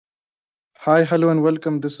Hi, hello, and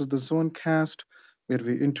welcome. This is the Zonecast, where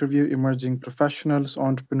we interview emerging professionals,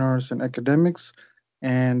 entrepreneurs, and academics.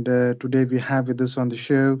 And today we have with us on the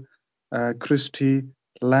show Christy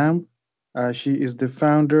Lamb. She is the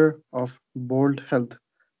founder of Bold Health.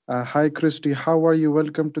 Hi, Christy. How are you?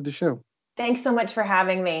 Welcome to the show. Thanks so much for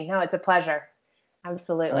having me. No, it's a pleasure.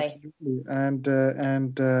 Absolutely. Absolutely. And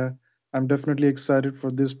I'm definitely excited for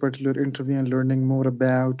this particular interview and learning more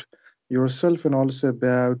about yourself and also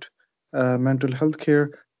about mental health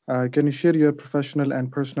care. Can you share your professional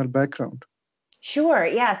and personal background? Sure.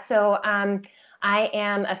 Yeah. I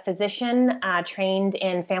am a physician trained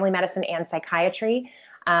in family medicine and psychiatry.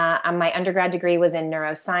 My undergrad degree was in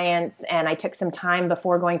neuroscience, and I took some time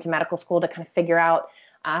before going to medical school to kind of figure out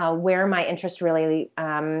where my interest really,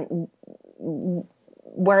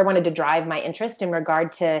 where I wanted to drive my interest in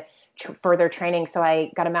regard to further training. So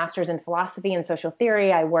I got a master's in philosophy and social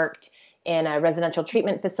theory. I worked in a residential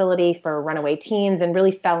treatment facility for runaway teens and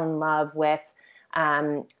really fell in love with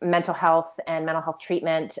mental health and mental health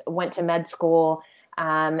treatment. Went to med school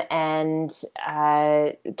and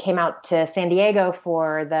came out to San Diego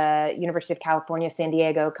for the University of California, San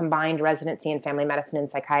Diego combined residency in family medicine and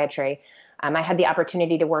psychiatry. I had the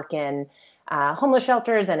opportunity to work in homeless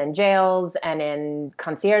shelters and in jails and in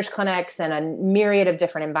concierge clinics and a myriad of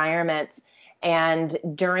different environments. And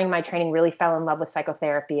during my training, really fell in love with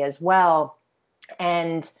psychotherapy as well,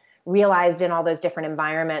 and realized in all those different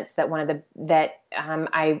environments that one of the that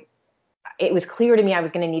I it was clear to me I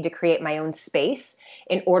was going to need to create my own space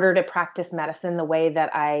in order to practice medicine the way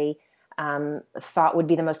that I thought would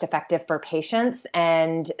be the most effective for patients.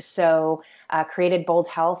 And so created Bold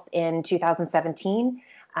Health in 2017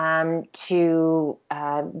 to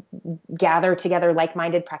gather together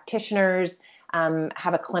like-minded practitioners,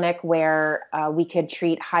 have a clinic where we could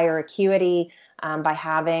treat higher acuity by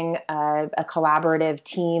having a collaborative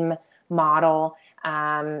team model,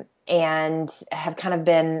 and have kind of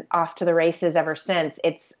been off to the races ever since.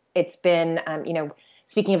 It's been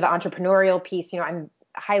speaking of the entrepreneurial piece, I'm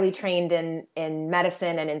highly trained in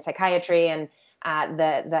medicine and in psychiatry, and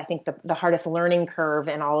I think the hardest learning curve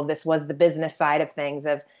in all of this was the business side of things,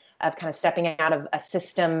 of kind of stepping out of a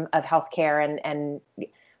system of healthcare and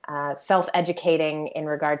self-educating in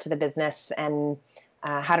regard to the business and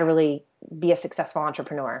how to really be a successful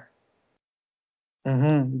entrepreneur.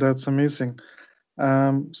 That's amazing.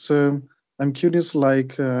 So I'm curious,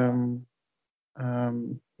 like, when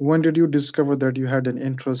did you discover that you had an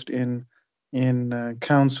interest in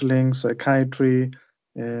counseling, psychiatry,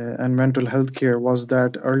 and mental health care? Was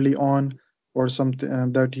that early on, or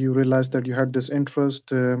something that you realized that you had this interest?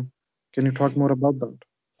 Can you talk more about that?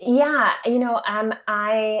 Yeah,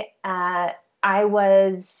 I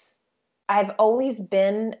was I've always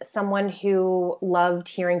been someone who loved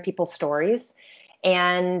hearing people's stories,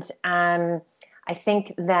 and I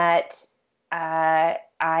think that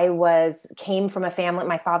I was came from a family.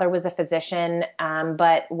 My father was a physician,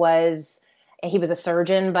 but was he was a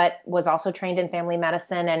surgeon, but was also trained in family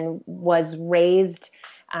medicine and was raised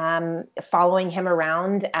following him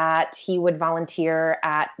around he would volunteer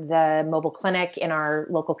at the mobile clinic in our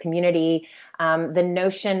local community. The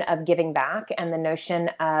notion of giving back and the notion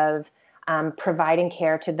of providing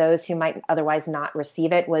care to those who might otherwise not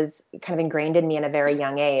receive it was kind of ingrained in me in a very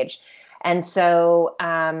young age. And so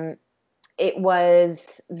it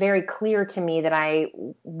was very clear to me that I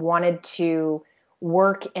wanted to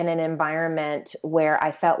work in an environment where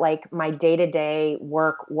I felt like my day-to-day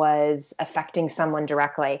work was affecting someone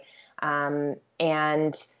directly.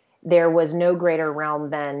 And there was no greater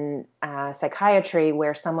realm than psychiatry,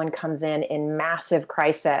 where someone comes in massive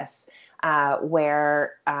crisis,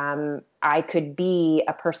 where I could be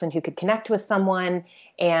a person who could connect with someone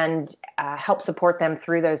and help support them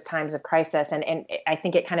through those times of crisis. And I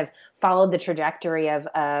think it kind of followed the trajectory of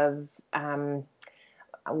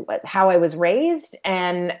how I was raised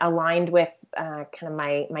and aligned with kind of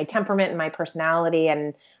my temperament and my personality.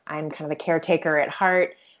 And I'm kind of a caretaker at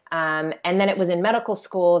heart. And then it was in medical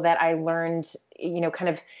school that I learned, kind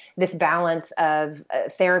of this balance of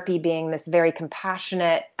therapy being this very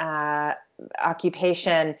compassionate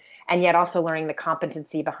occupation, and yet also learning the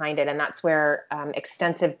competency behind it. And that's where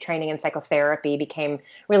extensive training in psychotherapy became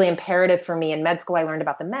really imperative for me. In med school, I learned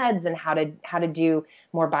about the meds and how to do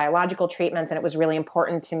more biological treatments. And it was really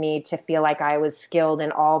important to me to feel like I was skilled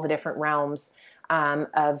in all the different realms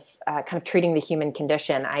of kind of treating the human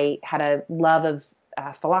condition. I had a love of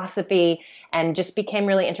philosophy and just became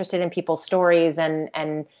really interested in people's stories.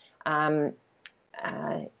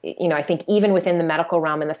 I think even within the medical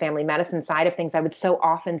realm and the family medicine side of things, I would so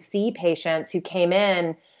often see patients who came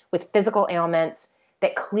in with physical ailments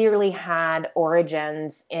that clearly had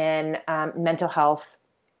origins in mental health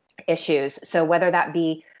issues. So whether that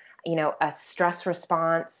be, a stress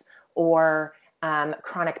response or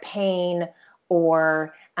chronic pain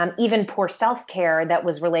or even poor self-care that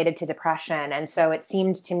was related to depression. And so it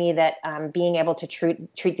seemed to me that being able to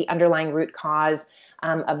treat the underlying root cause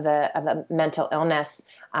of the mental illness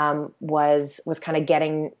was kind of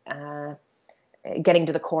getting to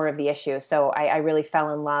the core of the issue. So I really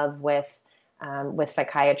fell in love with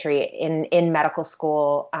psychiatry in medical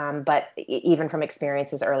school, but even from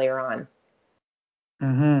experiences earlier on.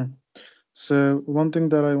 Mm-hmm. So one thing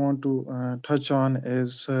that I want to touch on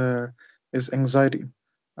is anxiety.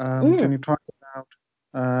 Can Mm, you talk about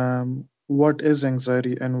what is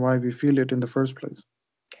anxiety and why we feel it in the first place?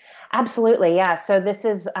 absolutely, yeah. So this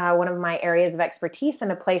is one of my areas of expertise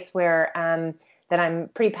and a place where that I'm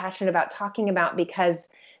pretty passionate about talking about because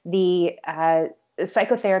the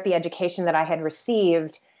psychotherapy education that I had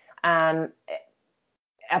received, um,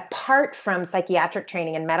 apart from psychiatric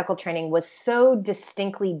training and medical training, was so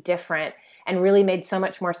distinctly different and really made so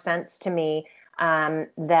much more sense to me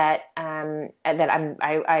that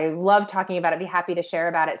I love talking about it. Be happy to share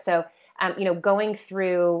about it. So, going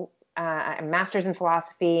through a master's in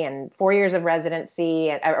philosophy and 4 years of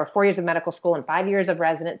residency, or 4 years of medical school and 5 years of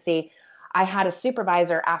residency, I had a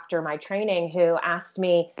supervisor after my training who asked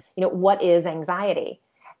me, what is anxiety?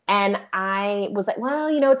 And I was like, well,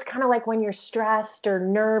 it's kind of like when you're stressed or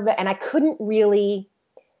nervous. And I couldn't really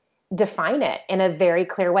define it in a very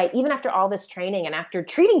clear way. Even after all this training and after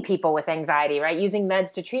treating people with anxiety, right, using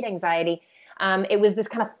meds to treat anxiety, it was this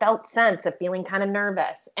kind of felt sense of feeling kind of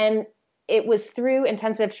nervous. And it was through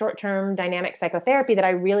intensive short-term dynamic psychotherapy that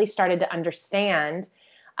I really started to understand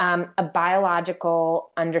a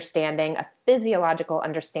biological understanding, a physiological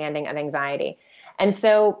understanding of anxiety. And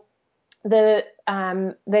so the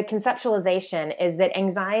conceptualization is that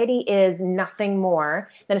anxiety is nothing more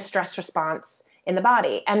than a stress response in the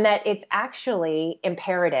body, and that it's actually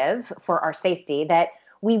imperative for our safety that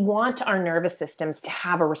we want our nervous systems to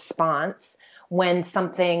have a response when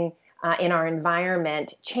something in our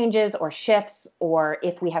environment changes or shifts, or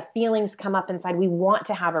if we have feelings come up inside, we want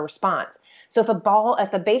to have a response. So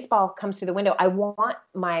if a baseball comes through the window, I want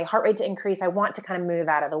my heart rate to increase. I want to kind of move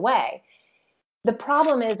out of the way. The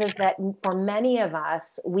problem is that for many of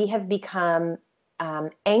us, we have become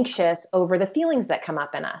anxious over the feelings that come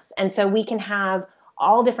up in us. And so we can have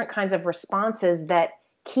all different kinds of responses that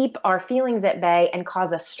keep our feelings at bay and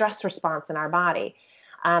cause a stress response in our body.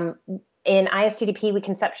 In ISTDP, we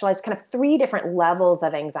conceptualize kind of three different levels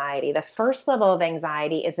of anxiety. The first level of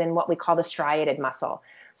anxiety is in what we call the striated muscle.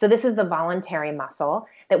 So this is the voluntary muscle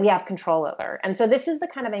that we have control over. And so this is the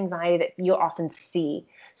kind of anxiety that you'll often see.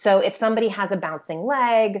 So if somebody has a bouncing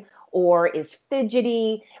leg or is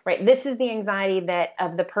fidgety, right, this is the anxiety that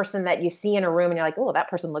of the person that you see in a room and you're like, oh, that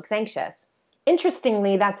person looks anxious.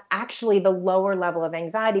 Interestingly, that's actually the lower level of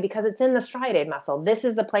anxiety because it's in the striated muscle. This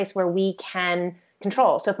is the place where we can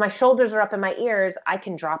control. So if my shoulders are up in my ears, I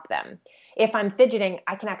can drop them. If I'm fidgeting,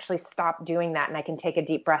 I can actually stop doing that and I can take a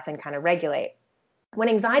deep breath and kind of regulate. When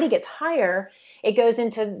anxiety gets higher, it goes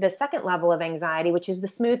into the second level of anxiety, which is the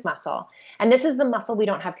smooth muscle. And this is the muscle we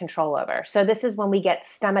don't have control over. So this is when we get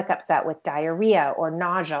stomach upset with diarrhea or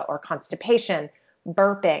nausea or constipation,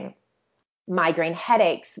 burping, migraine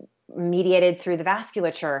headaches mediated through the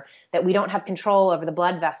vasculature that we don't have control over the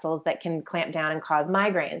blood vessels that can clamp down and cause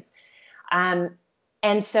migraines.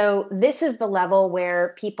 And so this is the level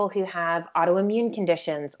where people who have autoimmune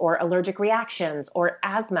conditions or allergic reactions or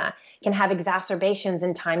asthma can have exacerbations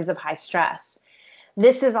in times of high stress.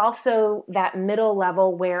 This is also that middle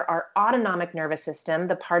level where our autonomic nervous system,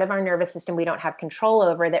 the part of our nervous system we don't have control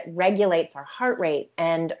over that regulates our heart rate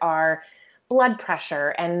and our blood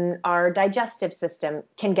pressure and our digestive system,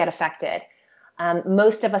 can get affected.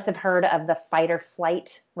 Most of us have heard of the fight or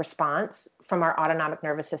flight response from our autonomic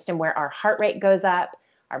nervous system, where our heart rate goes up,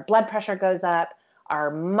 our blood pressure goes up, our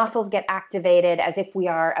muscles get activated as if we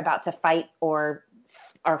are about to fight or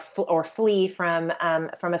flee from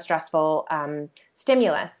a stressful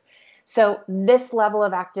stimulus. So this level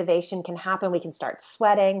of activation can happen. We can start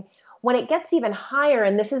sweating. When it gets even higher,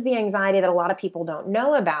 and this is the anxiety that a lot of people don't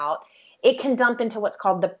know about, it can dump into what's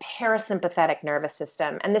called the parasympathetic nervous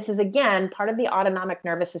system. And this is, again, part of the autonomic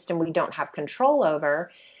nervous system we don't have control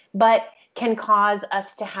over, but can cause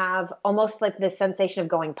us to have almost like this sensation of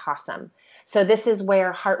going possum. So this is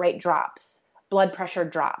where heart rate drops, blood pressure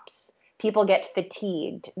drops, people get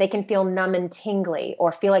fatigued, they can feel numb and tingly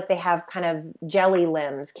or feel like they have kind of jelly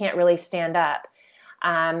limbs, can't really stand up.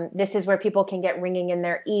 This is where people can get ringing in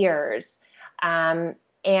their ears.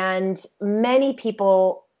 And many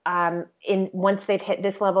people in once they've hit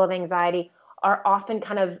this level of anxiety, are often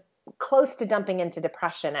kind of close to dumping into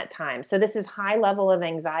depression at times. So this is high level of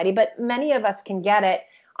anxiety, but many of us can get it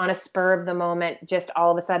on a spur of the moment. Just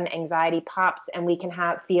all of a sudden anxiety pops and we can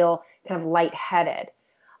feel kind of lightheaded.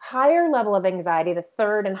 Higher level of anxiety, the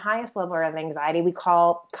third and highest level of anxiety, we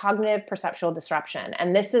call cognitive perceptual disruption.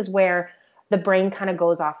 And this is where the brain kind of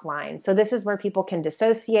goes offline. So this is where people can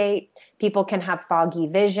dissociate, people can have foggy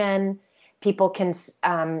vision, people can,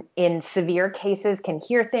 in severe cases, can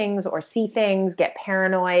hear things or see things, get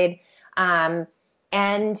paranoid.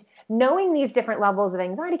 And knowing these different levels of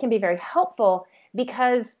anxiety can be very helpful,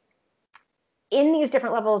 because in these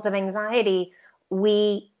different levels of anxiety,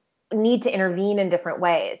 we need to intervene in different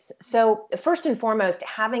ways. So first and foremost,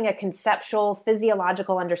 having a conceptual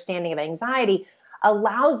physiological understanding of anxiety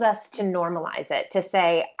allows us to normalize it, to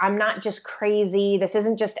say, I'm not just crazy, this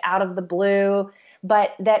isn't just out of the blue,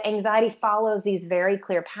 but that anxiety follows these very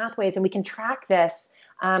clear pathways, and we can track this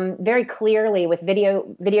very clearly with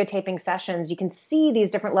videotaping sessions. You can see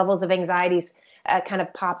these different levels of anxieties kind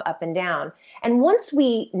of pop up and down. And once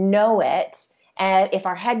we know it, if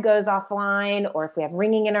our head goes offline or if we have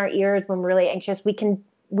ringing in our ears when we're really anxious, we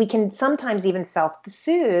can sometimes even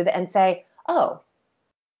self-soothe and say, oh,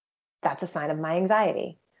 that's a sign of my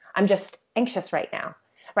anxiety. I'm just anxious right now,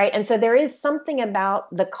 right? And so there is something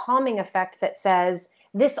about the calming effect that says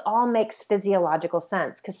this all makes physiological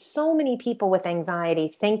sense, because so many people with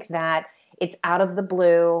anxiety think that it's out of the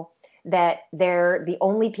blue, that they're the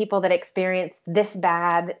only people that experience this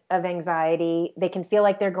bad of anxiety. They can feel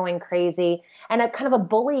like they're going crazy. And a kind of a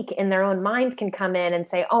bully in their own minds can come in and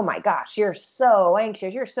say, oh my gosh, you're so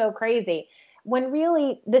anxious, you're so crazy. When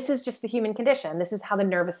really, this is just the human condition. This is how the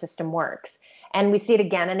nervous system works. And we see it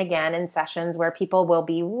again and again in sessions where people will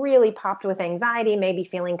be really popped with anxiety, maybe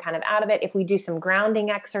feeling kind of out of it. If we do some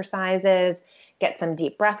grounding exercises, get some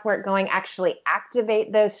deep breath work going, actually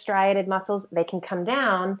activate those striated muscles, they can come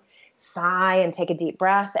down, sigh, and take a deep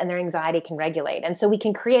breath, and their anxiety can regulate. And so we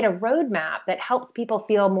can create a roadmap that helps people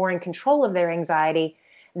feel more in control of their anxiety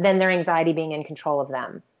than their anxiety being in control of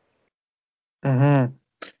them. Mm-hmm.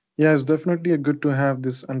 Yeah, it's definitely a good to have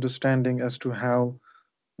this understanding as to how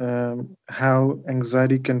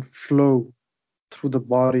anxiety can flow through the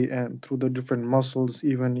body and through the different muscles.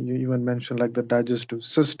 Even you even mentioned like the digestive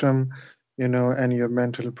system, and your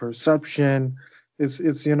mental perception.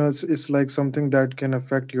 It's like something that can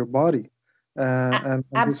affect your body, and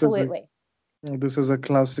Absolutely. this is a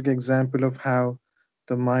classic example of how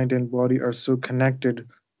the mind and body are so connected.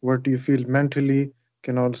 What you feel mentally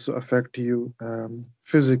can also affect you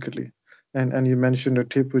physically. And you mentioned a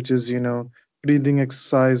tip, which is breathing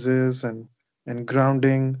exercises and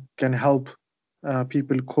grounding can help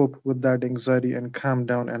people cope with that anxiety and calm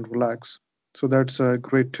down and relax. So that's a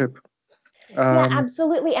great tip. Yeah, Um,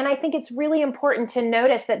 absolutely. And I think it's really important to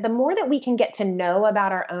notice that the more that we can get to know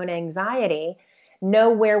about our own anxiety, know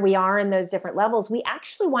where we are in those different levels, we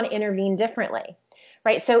actually want to intervene differently,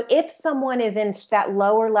 right? So if someone is in that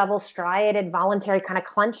lower level striated, voluntary kind of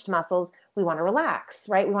clenched muscles, we want to relax,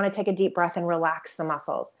 right? We want to take a deep breath and relax the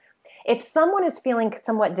muscles. If someone is feeling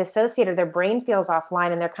somewhat dissociated, their brain feels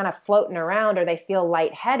offline and they're kind of floating around, or they feel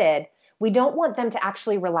lightheaded, we don't want them to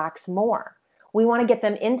actually relax more. We want to get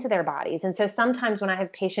them into their bodies. And so sometimes when I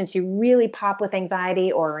have patients who really pop with anxiety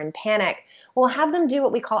or are in panic, we'll have them do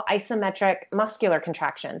what we call isometric muscular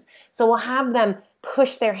contractions. So we'll have them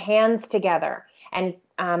push their hands together and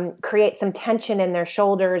create some tension in their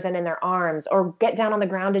shoulders and in their arms, or get down on the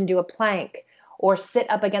ground and do a plank, or sit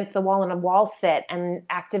up against the wall in a wall sit and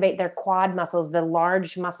activate their quad muscles, the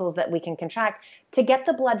large muscles that we can contract, to get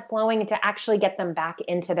the blood flowing and to actually get them back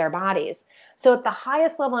into their bodies. So at the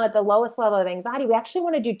highest level and at the lowest level of anxiety, we actually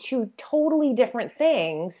want to do two totally different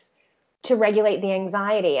things to regulate the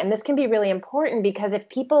anxiety. And this can be really important, because if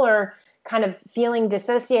people are kind of feeling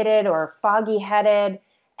dissociated or foggy headed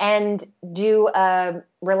and do a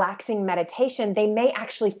relaxing meditation, they may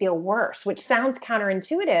actually feel worse, which sounds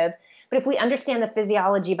counterintuitive. But if we understand the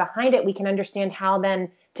physiology behind it, we can understand how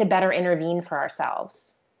then to better intervene for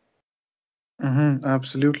ourselves.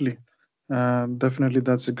 absolutely. Definitely,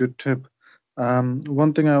 that's a good tip.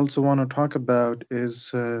 One thing I also want to talk about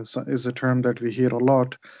is a term that we hear a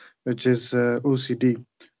lot, which is OCD,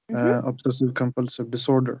 Mm-hmm. obsessive compulsive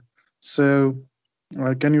disorder. So,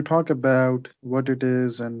 can you talk about what it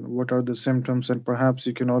is and what are the symptoms, and perhaps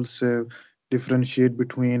you can also differentiate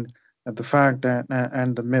between the fact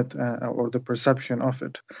and the myth or the perception of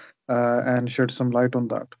it, and shed some light on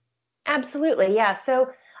that. Absolutely. Yeah. So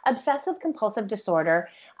obsessive compulsive disorder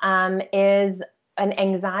is an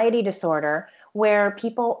anxiety disorder where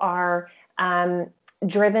people are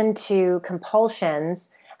driven to compulsions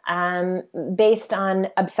based on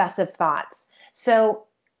obsessive thoughts. So,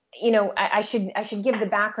 I should give the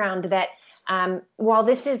background that while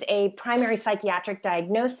this is a primary psychiatric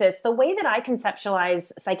diagnosis, the way that I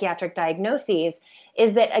conceptualize psychiatric diagnoses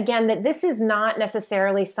is that, again, that this is not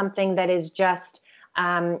necessarily something that is just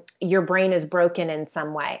your brain is broken in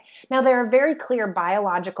some way. Now, there are very clear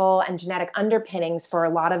biological and genetic underpinnings for a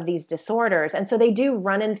lot of these disorders, and so they do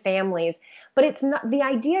run in families. But it's not, the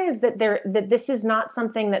idea is that this is not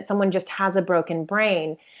something that someone just has a broken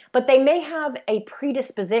brain, but they may have a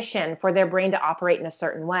predisposition for their brain to operate in a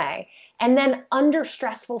certain way. And then under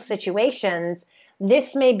stressful situations,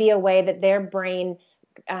 this may be a way that their brain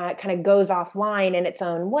kind of goes offline in its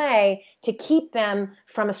own way to keep them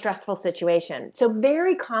from a stressful situation. So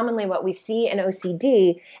very commonly what we see in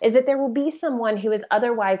OCD is that there will be someone who is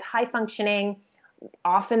otherwise high functioning.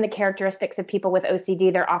 Often the characteristics of people with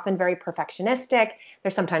OCD, they're often very perfectionistic.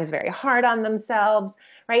 They're sometimes very hard on themselves,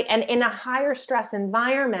 right? And in a higher stress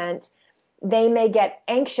environment, they may get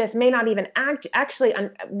anxious, may not even actually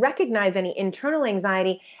recognize any internal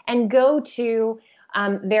anxiety, and go to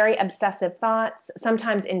very obsessive thoughts,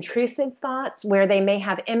 sometimes intrusive thoughts, where they may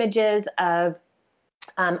have images of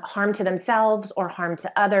harm to themselves or harm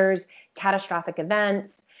to others, catastrophic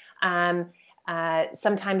events.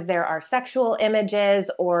 Sometimes there are sexual images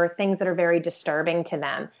or things that are very disturbing to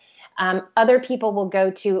them. Other people will go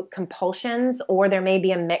to compulsions, or there may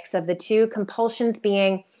be a mix of the two. Compulsions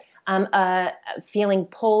being feeling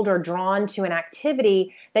pulled or drawn to an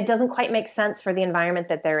activity that doesn't quite make sense for the environment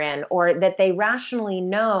that they're in, or that they rationally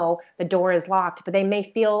know the door is locked, but they may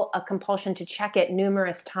feel a compulsion to check it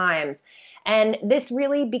numerous times. And this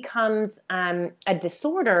really becomes a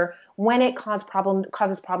disorder when it causes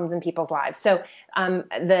problems in people's lives. So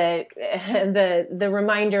the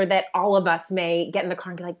reminder that all of us may get in the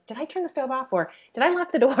car and be like, did I turn the stove off, or did I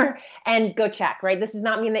lock the door, and go check, right? This does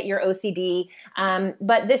not mean that you're OCD,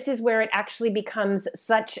 but this is where it actually becomes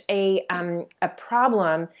such a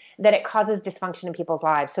problem that it causes dysfunction in people's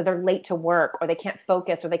lives. So they're late to work, or they can't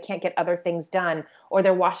focus, or they can't get other things done, or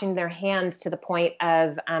they're washing their hands to the point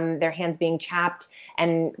of their hands being chapped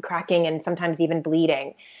and cracking and sometimes even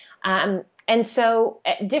bleeding. And so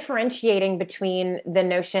differentiating between the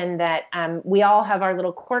notion that we all have our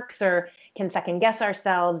little quirks or can second guess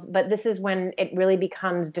ourselves, but this is when it really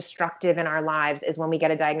becomes destructive in our lives, is when we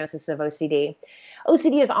get a diagnosis of OCD.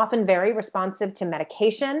 OCD is often very responsive to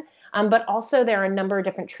medication, but also there are a number of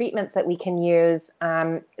different treatments that we can use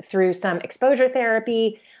through some exposure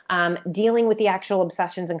therapy, dealing with the actual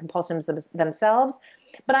obsessions and compulsions themselves.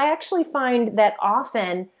 But I actually find that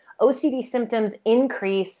often OCD symptoms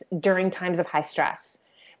increase during times of high stress,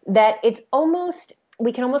 that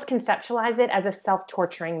we can almost conceptualize it as a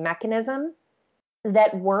self-torturing mechanism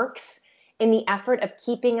that works in the effort of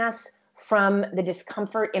keeping us from the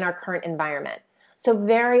discomfort in our current environment. So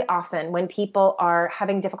very often when people are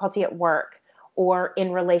having difficulty at work or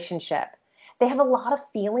in relationship, they have a lot of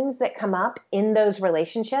feelings that come up in those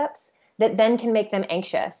relationships that then can make them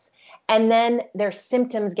anxious. And then their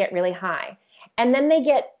symptoms get really high. And then they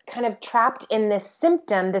get kind of trapped in this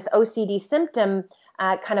symptom, this OCD symptom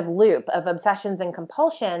kind of loop of obsessions and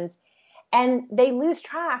compulsions, and they lose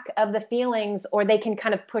track of the feelings, or they can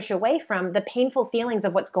kind of push away from the painful feelings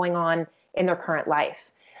of what's going on in their current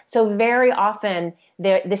life. So very often,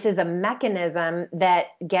 this is a mechanism that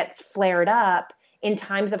gets flared up in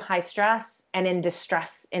times of high stress and in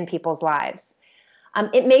distress in people's lives.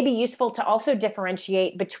 It may be useful to also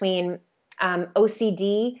differentiate between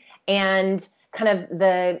OCD and kind of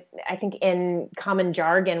I think in common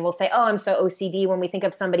jargon, we'll say, oh, I'm so OCD when we think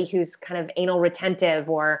of somebody who's kind of anal retentive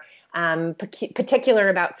or particular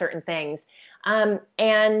about certain things.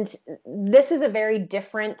 And this is a very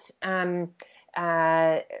different,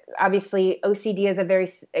 obviously OCD is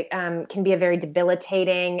can be a very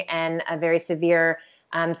debilitating and a very severe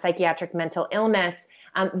psychiatric mental illness,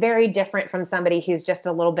 very different from somebody who's just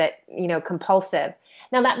a little bit, compulsive.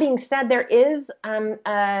 Now, that being said, there is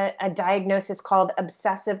a diagnosis called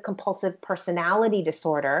obsessive compulsive personality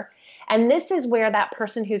disorder. And this is where that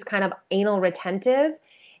person who's kind of anal retentive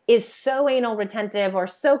is so anal retentive or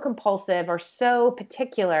so compulsive or so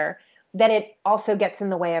particular that it also gets in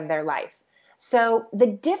the way of their life. So the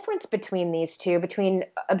difference between these two, between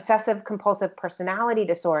obsessive compulsive personality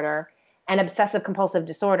disorder and obsessive compulsive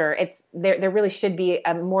disorder, there really should be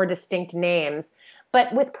more distinct names.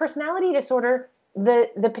 But with personality disorder,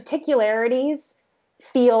 the particularities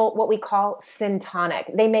feel what we call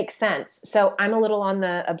syntonic. They make sense. So I'm a little on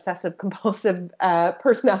the obsessive compulsive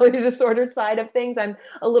personality disorder side of things. I'm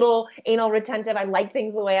a little anal retentive. I like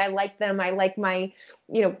things the way I like them. I like my,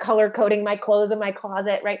 color coding my clothes in my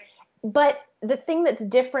closet, right? But the thing that's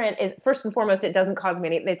different is, first and foremost, it doesn't cause me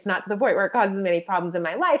any, it's not to the point where it causes many problems in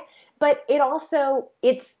my life, but it also,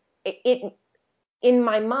 it in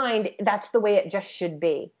my mind, that's the way it just should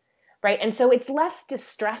be. Right. And so it's less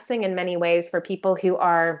distressing in many ways for people who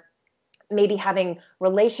are maybe having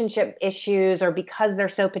relationship issues, or because they're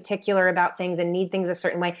so particular about things and need things a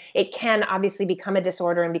certain way, it can obviously become a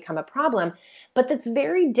disorder and become a problem. But that's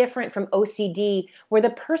very different from OCD, where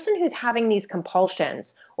the person who's having these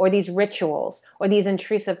compulsions or these rituals or these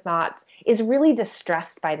intrusive thoughts is really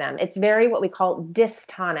distressed by them. It's very what we call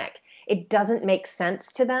dystonic. It doesn't make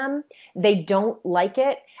sense to them. They don't like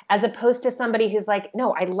it, as opposed to somebody who's like,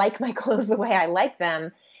 no, I like my clothes the way I like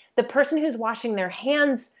them. The person who's washing their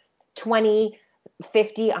hands 20,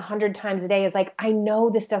 50, 100 times a day is like, I know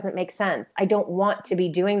this doesn't make sense. I don't want to be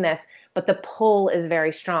doing this, but the pull is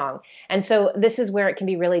very strong. And so this is where it can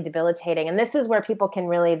be really debilitating. And this is where people can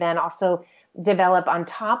really then also develop, on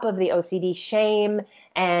top of the OCD, shame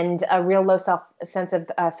and a real low sense of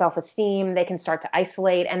self-esteem. They can start to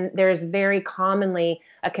isolate. And there's very commonly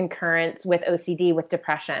a concurrence with OCD with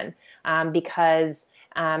depression, because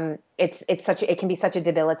it can be such a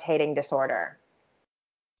debilitating disorder.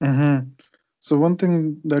 Mm-hmm. So one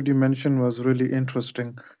thing that you mentioned was really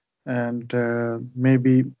interesting, and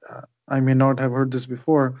maybe I may not have heard this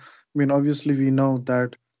before. I mean, obviously, we know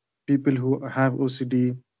that people who have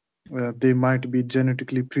OCD, they might be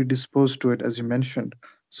genetically predisposed to it, as you mentioned.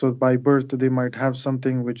 So by birth, they might have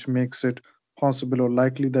something which makes it possible or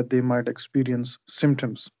likely that they might experience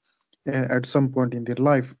symptoms at some point in their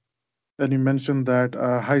life. And you mentioned that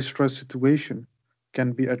a high stress situation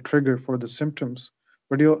can be a trigger for the symptoms.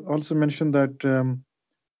 But you also mentioned that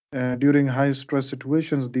during high stress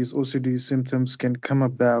situations, these OCD symptoms can come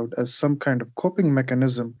about as some kind of coping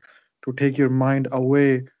mechanism to take your mind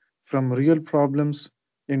away from real problems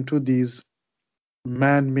into these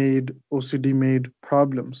man-made, OCD-made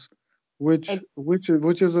problems, which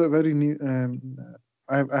is a very new.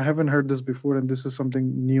 I haven't heard this before, and this is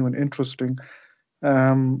something new and interesting.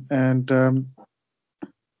 And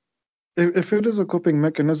if it is a coping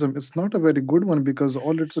mechanism, it's not a very good one because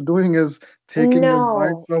all it's doing is taking your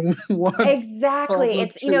mind No, from one exactly. problem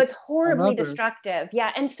to It's horribly another. destructive.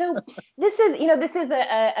 Yeah. And so this is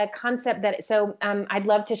a concept that, so I'd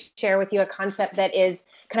love to share with you a concept that is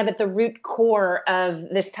kind of at the root core of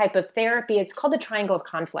this type of therapy. It's called the triangle of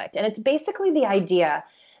conflict. And it's basically the idea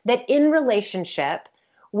that in relationship,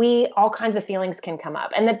 all kinds of feelings can come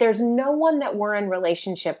up, and that there's no one that we're in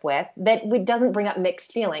relationship with that doesn't bring up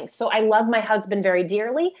mixed feelings. So I love my husband very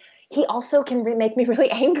dearly. He also can make me really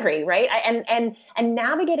angry, right? And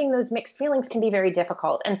navigating those mixed feelings can be very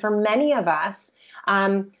difficult. And for many of us,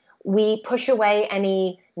 we push away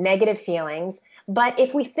any negative feelings. But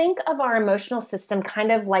if we think of our emotional system kind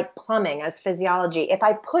of like plumbing as physiology, if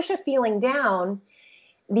I push a feeling down,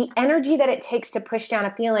 the energy that it takes to push down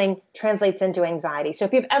a feeling translates into anxiety. So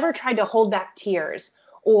if you've ever tried to hold back tears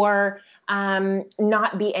or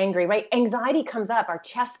not be angry, right? Anxiety comes up, our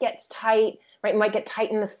chest gets tight, right? We might get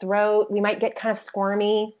tight in the throat. We might get kind of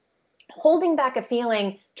squirmy. Holding back a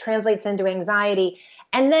feeling translates into anxiety.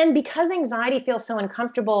 And then because anxiety feels so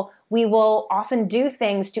uncomfortable, we will often do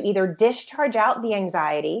things to either discharge out the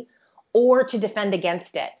anxiety or to defend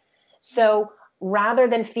against it. So rather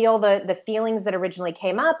than feel the feelings that originally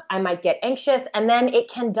came up, I might get anxious, and then it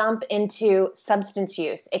can dump into substance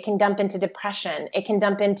use. It can dump into depression. It can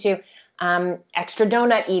dump into extra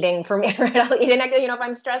donut eating for me. Right? I'll eat if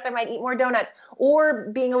I'm stressed, I might eat more donuts. Or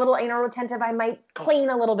being a little anal retentive, I might clean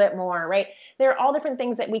a little bit more. Right? There are all different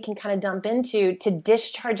things that we can kind of dump into to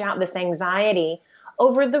discharge out this anxiety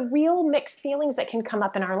over the real mixed feelings that can come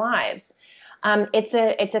up in our lives.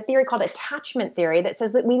 It's a theory called attachment theory that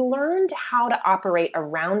says that we learned how to operate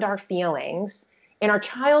around our feelings in our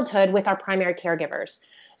childhood with our primary caregivers.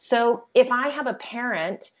 So if I have a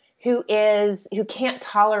parent who can't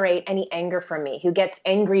tolerate any anger from me, who gets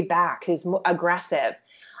angry back, who's aggressive,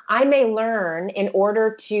 I may learn, in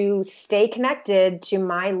order to stay connected to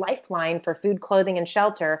my lifeline for food, clothing, and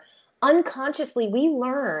shelter, unconsciously we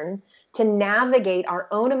learn to navigate our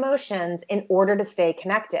own emotions in order to stay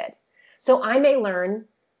connected. So I may learn,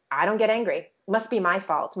 I don't get angry. Must be my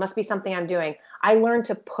fault. Must be something I'm doing. I learn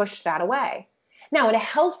to push that away. Now, in a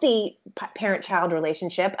healthy parent-child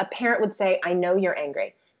relationship, a parent would say, I know you're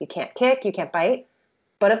angry. You can't kick, you can't bite.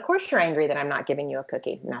 But of course you're angry that I'm not giving you a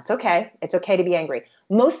cookie. And that's okay. It's okay to be angry.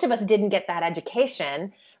 Most of us didn't get that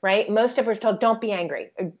education, right? Most of us were told, don't be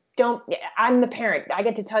angry. I'm the parent. I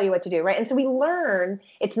get to tell you what to do, right? And so we learn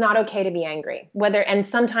it's not okay to be angry. And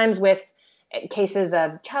sometimes with cases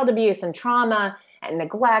of child abuse and trauma and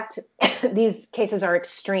neglect, these cases are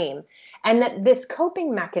extreme. And that this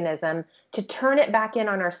coping mechanism to turn it back in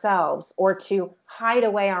on ourselves or to hide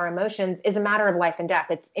away our emotions is a matter of life and death.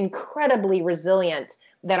 It's incredibly resilient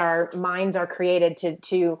that our minds are created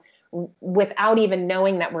to without even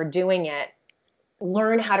knowing that we're doing it,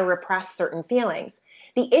 learn how to repress certain feelings.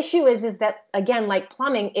 The issue is that, again, like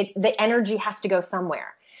plumbing, the energy has to go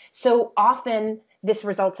somewhere. So often this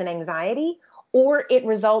results in anxiety, or it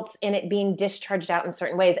results in it being discharged out in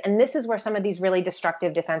certain ways. And this is where some of these really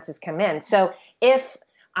destructive defenses come in. So if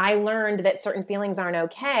I learned that certain feelings aren't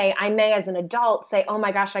okay, I may, as an adult, say, oh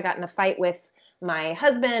my gosh, I got in a fight with my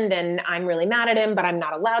husband and I'm really mad at him, but I'm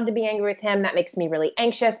not allowed to be angry with him. That makes me really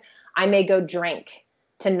anxious. I may go drink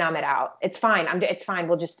to numb it out. It's fine. It's fine.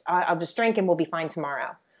 I'll just drink and we'll be fine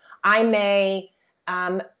tomorrow. I may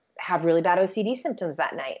have really bad OCD symptoms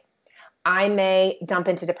that night. I may dump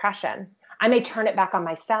into depression. I may turn it back on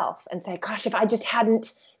myself and say, gosh, if I just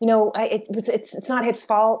hadn't, it's not his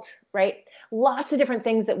fault, right? Lots of different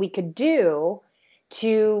things that we could do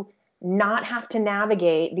to not have to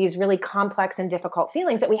navigate these really complex and difficult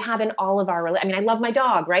feelings that we have in all of our, I mean, I love my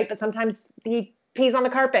dog, right? But sometimes he pees on the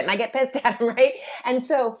carpet and I get pissed at him, right? And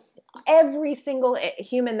so every single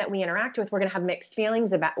human that we interact with, we're going to have mixed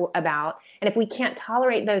feelings about. And if we can't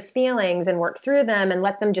tolerate those feelings and work through them and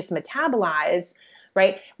let them just metabolize,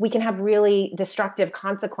 right, we can have really destructive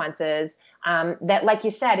consequences that, like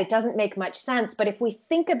you said, it doesn't make much sense. But if we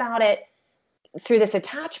think about it through this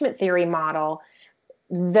attachment theory model,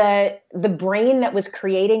 the brain that was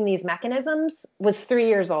creating these mechanisms was 3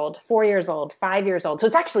 years old, 4 years old, 5 years old. So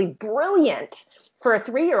it's actually brilliant for a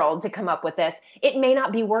 3-year-old to come up with this. It may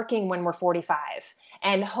not be working when we're 45.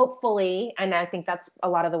 And hopefully, and I think that's a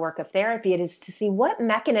lot of the work of therapy, it is to see what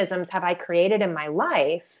mechanisms have I created in my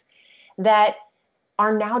life that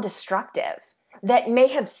are now destructive, that may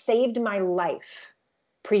have saved my life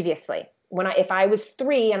previously. If I was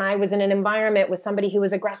 3 and I was in an environment with somebody who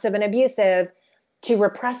was aggressive and abusive, to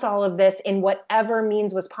repress all of this in whatever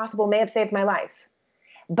means was possible may have saved my life.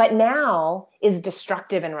 But now is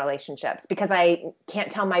destructive in relationships because I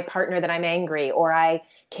can't tell my partner that I'm angry, or I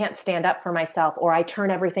can't stand up for myself, or I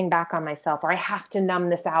turn everything back on myself, or I have to numb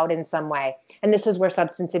this out in some way. And this is where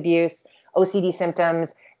substance abuse, OCD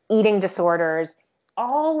symptoms, eating disorders,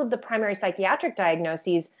 all of the primary psychiatric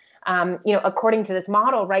diagnoses, according to this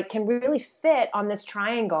model, right, can really fit on this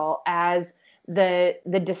triangle as the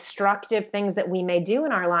destructive things that we may do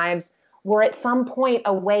in our lives were at some point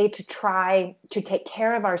a way to try to take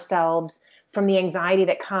care of ourselves from the anxiety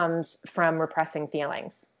that comes from repressing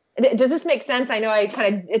feelings. Does this make sense? I know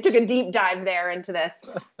it took a deep dive there into this.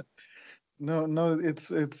 No,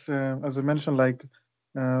 it's as I mentioned, like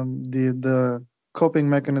the coping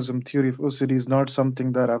mechanism theory of OCD is not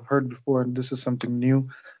something that I've heard before, and this is something new.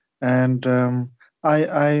 And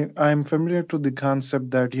I'm familiar to the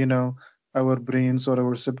concept that our brains or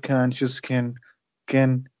our subconscious can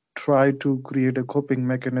try to create a coping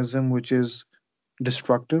mechanism which is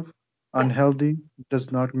destructive, unhealthy,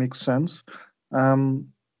 does not make sense.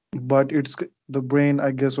 But it's the brain,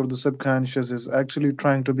 I guess, or the subconscious is actually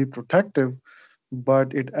trying to be protective,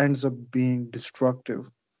 but it ends up being destructive.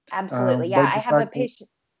 Absolutely. Yeah. But I the have a fact that patient.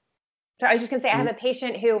 So I was just going to say, I have a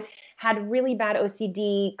patient who had really bad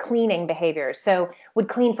OCD cleaning behaviors. So would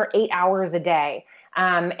clean for 8 hours a day.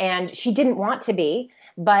 And she didn't want to be,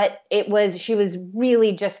 but she was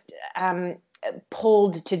really just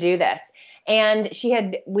pulled to do this. And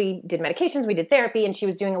we did medications, we did therapy, and she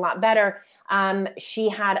was doing a lot better. She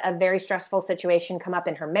had a very stressful situation come up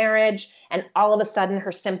in her marriage, and all of a sudden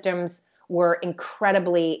her symptoms were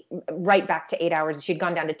incredibly right back to 8 hours. She'd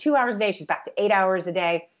gone down to 2 hours a day. She's back to 8 hours a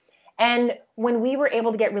day. And when we were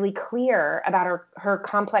able to get really clear about her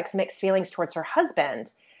complex mixed feelings towards her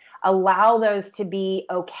husband, allow those to be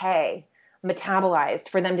okay, metabolized,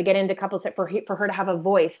 for them to get into couples, for her to have a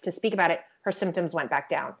voice to speak about it, her symptoms went back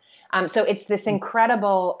down. So it's this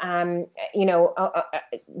incredible,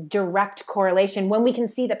 direct correlation when we can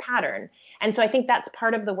see the pattern. And so I think that's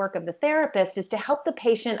part of the work of the therapist, is to help the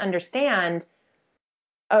patient understand,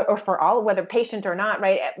 or for all, whether patient or not,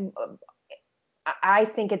 right? I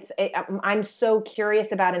think I'm so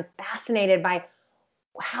curious about and fascinated by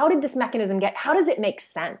how does it make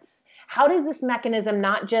sense? How does this mechanism,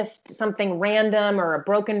 not just something random or a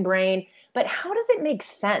broken brain, but how does it make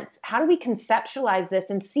sense? How do we conceptualize this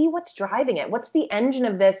and see what's driving it? What's the engine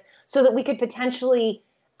of this, so that we could potentially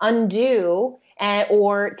undo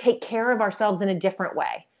or take care of ourselves in a different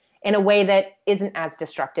way, in a way that isn't as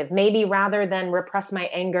destructive? Maybe rather than repress my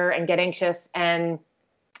anger and get anxious and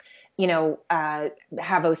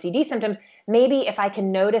have OCD symptoms, maybe if I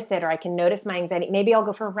can notice it, or I can notice my anxiety, maybe I'll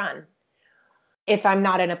go for a run. if I'm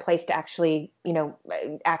not in a place to actually,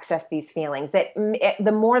 access these feelings.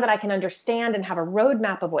 The more that I can understand and have a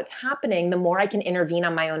roadmap of what's happening, the more I can intervene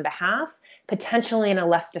on my own behalf, potentially in a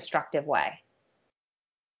less destructive way.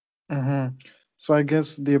 Hmm. So I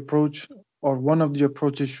guess the approach, or one of the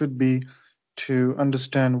approaches, should be to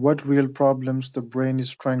understand what real problems the brain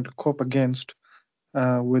is trying to cope against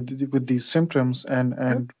with these symptoms, Mhm.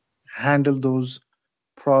 and handle those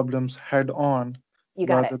problems head on, You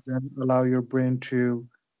got it. rather than allow your brain to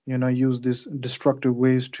use these destructive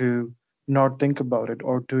ways to not think about it,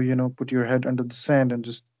 or to put your head under the sand and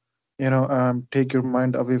just take your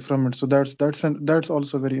mind away from it. So that's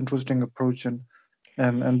also a very interesting approach,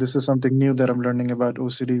 and this is something new that I'm learning about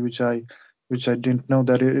OCD, which I didn't know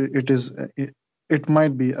that it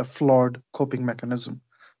might be a flawed coping mechanism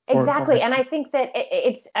for Exactly. many And I people. think that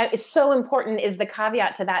it's so important is the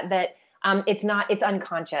caveat to that, it's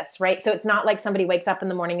unconscious, right? So it's not like somebody wakes up in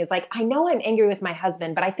the morning is like, I know I'm angry with my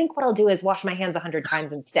husband, but I think what I'll do is wash my hands 100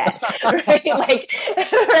 times instead, right? Like,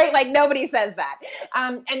 right? Like nobody says that.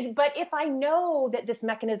 But if I know that this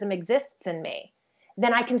mechanism exists in me,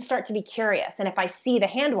 then I can start to be curious. And if I see the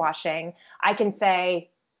hand washing, I can say,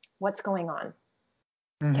 what's going on?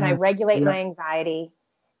 Can I Hmm. regulate Yeah, my anxiety?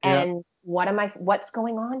 yeah. And what's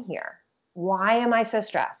going on here? Why am I so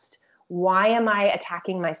stressed? Why am I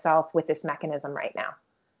attacking myself with this mechanism right now?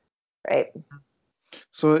 Right?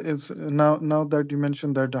 So it's now that you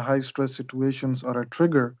mentioned that the high stress situations are a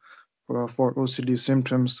trigger for OCD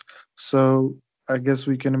symptoms. So I guess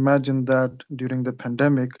we can imagine that during the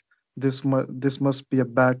pandemic, this must be a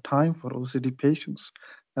bad time for OCD patients,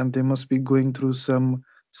 and they must be going through some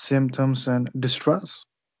symptoms and distress.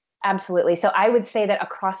 Absolutely. So I would say that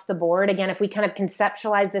across the board, again, if we kind of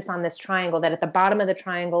conceptualize this on this triangle, that at the bottom of the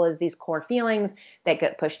triangle is these core feelings that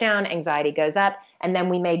get pushed down, anxiety goes up, and then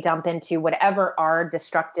we may dump into whatever our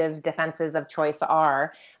destructive defenses of choice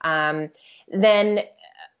are. Then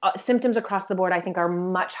symptoms across the board, I think, are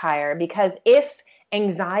much higher because if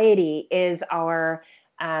anxiety is our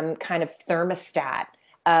kind of thermostat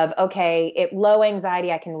of, okay, low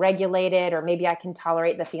anxiety, I can regulate it, or maybe I can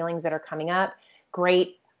tolerate the feelings that are coming up,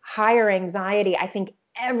 great. Higher anxiety, I think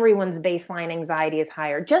everyone's baseline anxiety is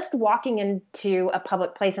higher. Just walking into a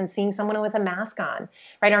public place and seeing someone with a mask on,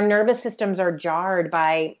 right? Our nervous systems are jarred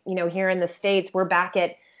by, here in the States, we're back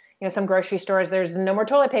at, some grocery stores, there's no more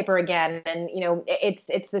toilet paper again. And,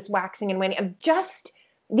 it's this waxing and waning of just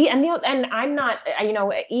and I'm not,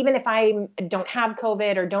 even if I don't have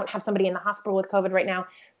COVID or don't have somebody in the hospital with COVID right now,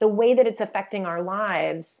 the way that it's affecting our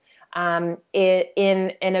lives in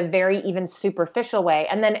a very even superficial way,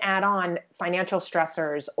 and then add on financial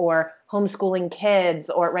stressors or homeschooling kids,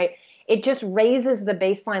 or right, it just raises the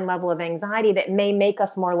baseline level of anxiety that may make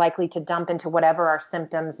us more likely to dump into whatever our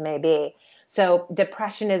symptoms may be. So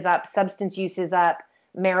depression is up, substance use is up,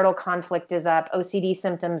 marital conflict is up, OCD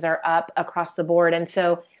symptoms are up across the board. And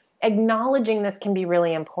so acknowledging this can be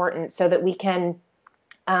really important so that we can,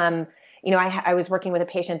 I was working with a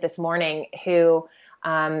patient this morning who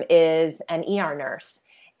is an ER nurse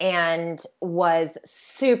and was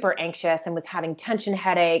super anxious and was having tension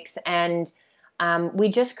headaches. And we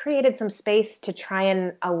just created some space to try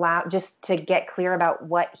and just to get clear about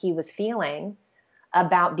what he was feeling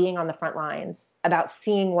about being on the front lines, about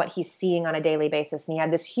seeing what he's seeing on a daily basis. And he had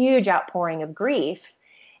this huge outpouring of grief,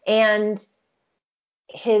 and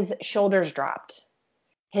his shoulders dropped.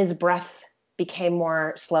 His breath became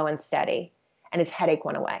more slow and steady, and his headache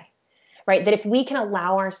went away. Right? That if we can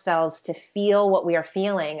allow ourselves to feel what we are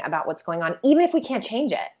feeling about what's going on, even if we can't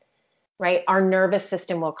change it, right, our nervous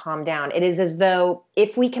system will calm down. It is as though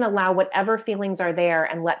if we can allow whatever feelings are there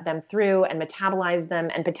and let them through and metabolize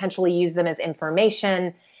them and potentially use them as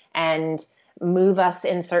information and move us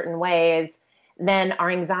in certain ways, then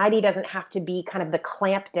our anxiety doesn't have to be kind of the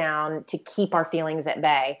clamp down to keep our feelings at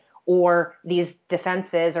bay, or these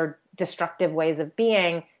defenses or destructive ways of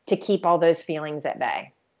being to keep all those feelings at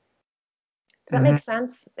bay. Does that make Hmm.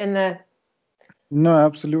 sense in the No,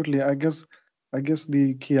 absolutely. I guess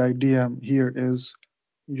the key idea here is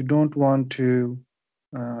you don't want to,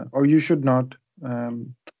 or you should not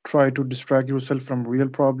try to distract yourself from real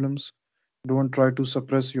problems. Don't try to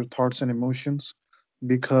suppress your thoughts and emotions,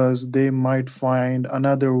 because they might find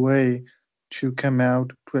another way to come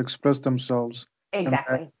out to express themselves, and that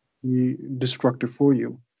exactly? be destructive for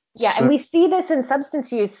you. Yeah, and So, we see this in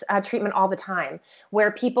substance use treatment all the time,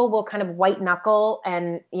 where people will kind of white knuckle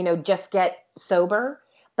and just get sober,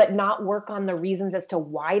 but not work on the reasons as to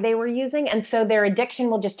why they were using, and so their addiction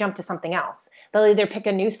will just jump to something else. They'll either pick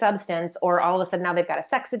a new substance, or all of a sudden now they've got a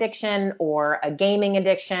sex addiction or a gaming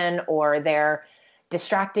addiction, or they're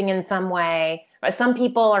distracting in some way. But some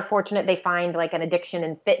people are fortunate, they find like an addiction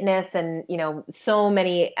in fitness, and so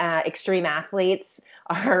many extreme athletes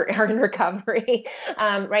are in recovery,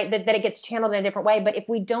 right? That it gets channeled in a different way. But if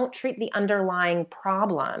we don't treat the underlying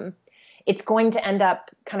problem, it's going to end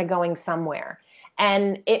up kind of going somewhere.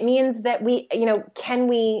 And it means that can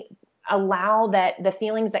we allow that the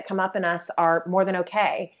feelings that come up in us are more than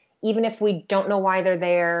okay, even if we don't know why they're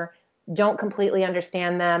there, don't completely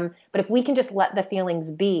understand them. But if we can just let the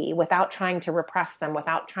feelings be without trying to repress them,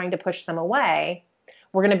 without trying to push them away,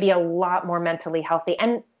 we're going to be a lot more mentally healthy.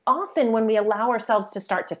 And often when we allow ourselves to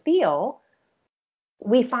start to feel,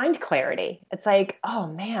 we find clarity. It's like, oh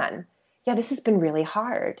man, yeah, this has been really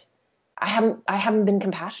hard. I haven't been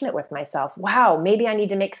compassionate with myself. Wow, maybe I need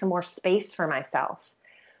to make some more space for myself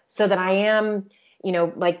so that I am,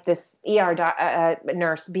 like this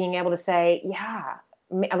nurse being able to say, yeah,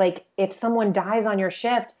 like if someone dies on your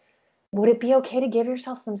shift, would it be okay to give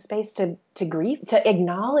yourself some space to grieve, to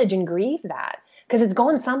acknowledge and grieve that? Because it's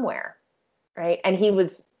going somewhere, right? And he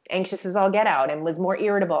was anxious as all get out and was more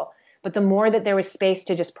irritable. But the more that there was space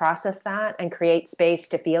to just process that and create space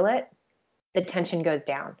to feel it, the tension goes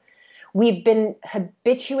down. We've been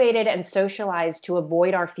habituated and socialized to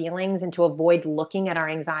avoid our feelings and to avoid looking at our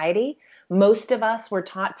anxiety. Most of us were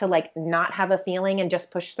taught to like not have a feeling and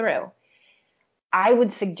just push through. I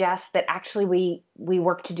would suggest that actually we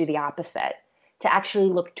work to do the opposite, to actually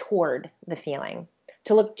look toward the feeling,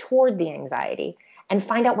 to look toward the anxiety and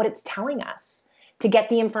find out what it's telling us, to get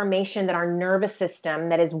the information that our nervous system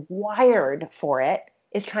that is wired for it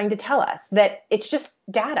is trying to tell us, that it's just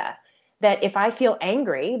data, that if I feel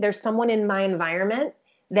angry, there's someone in my environment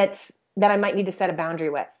that I might need to set a boundary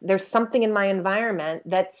with. There's something in my environment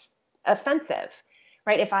that's offensive,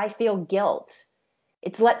 right? If I feel guilt,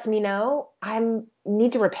 it lets me know I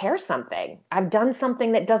need to repair something. I've done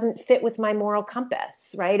something that doesn't fit with my moral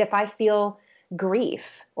compass, right? If I feel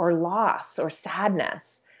grief or loss or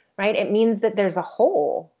sadness, right? It means that there's a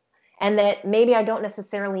hole and that maybe I don't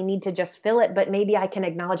necessarily need to just fill it, but maybe I can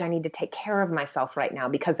acknowledge I need to take care of myself right now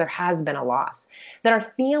because there has been a loss. That our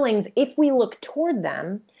feelings, if we look toward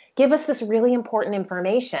them, give us this really important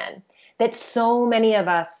information that so many of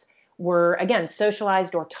us were, again,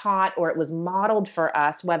 socialized or taught, or it was modeled for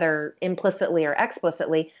us, whether implicitly or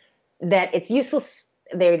explicitly, that it's useless,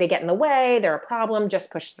 they get in the way, they're a problem, just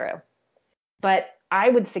push through. But I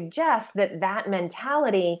would suggest that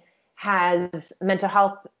mentality has mental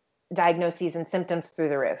health diagnoses and symptoms through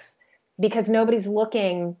the roof because nobody's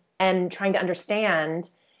looking and trying to understand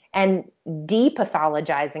and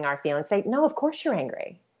depathologizing our feelings. Say, no, of course you're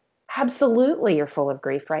angry. Absolutely, you're full of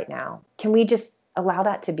grief right now. Can we just allow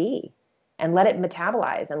that to be and let it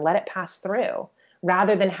metabolize and let it pass through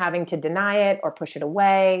rather than having to deny it or push it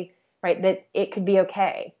away, right? That it could be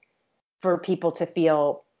okay for people to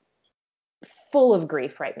feel full of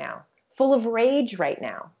grief right now, full of rage right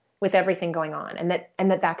now with everything going on, and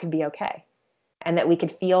that could be okay. And that we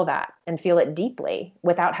could feel that and feel it deeply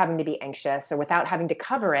without having to be anxious or without having to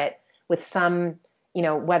cover it with some,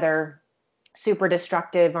 whether super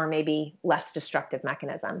destructive or maybe less destructive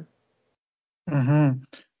mechanism. Mm-hmm.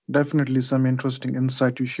 Definitely some interesting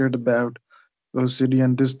insight you shared about OCD,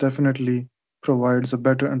 and this definitely provides a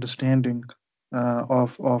better understanding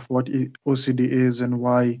of what OCD is and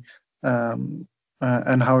why, and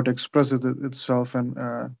how it expresses itself, and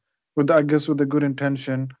I guess with a good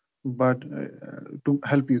intention, but to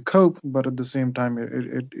help you cope, but at the same time,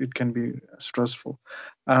 it can be stressful.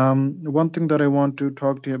 One thing that I want to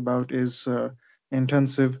talk to you about is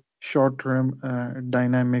intensive short-term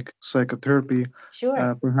dynamic psychotherapy.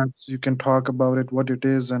 Sure. Perhaps you can talk about it, what it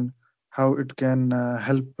is, and how it can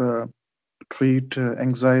help treat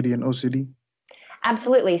anxiety and OCD.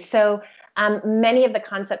 Absolutely. So many of the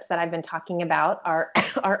concepts that I've been talking about are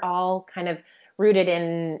are all kind of rooted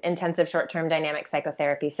in intensive short-term dynamic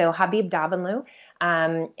psychotherapy. So Habib Davanloo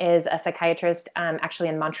is a psychiatrist actually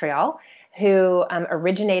in Montreal who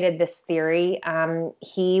originated this theory.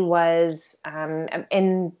 He was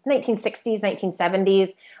in 1960s,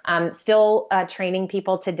 1970s, still training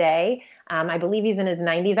people today. I believe he's in his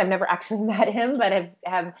 90s. I've never actually met him, but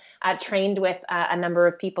have trained with a number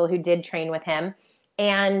of people who did train with him.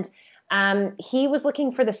 And he was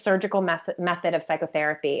looking for the surgical method of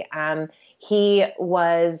psychotherapy. He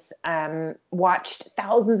was watched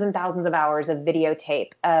thousands and thousands of hours of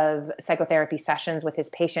videotape of psychotherapy sessions with his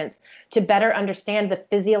patients to better understand the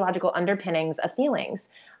physiological underpinnings of feelings,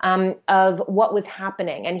 of what was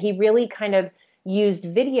happening. And he really kind of used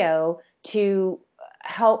video to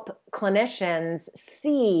help clinicians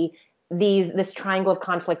see this triangle of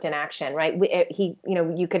conflict in action, right?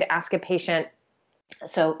 You could ask a patient,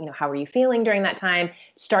 So, how are you feeling during that time?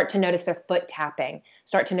 Start to notice their foot tapping,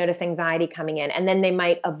 start to notice anxiety coming in, and then they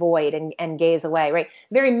might avoid and gaze away, right?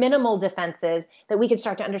 Very minimal defenses that we can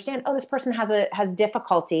start to understand, oh, this person has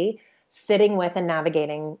difficulty sitting with and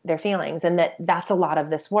navigating their feelings, and that's a lot of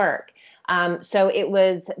this work. So it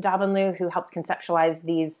was Davin Liu who helped conceptualize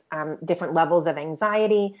these different levels of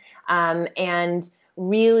anxiety, and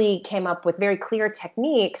really came up with very clear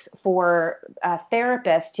techniques for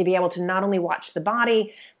therapists to be able to not only watch the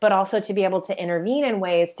body, but also to be able to intervene in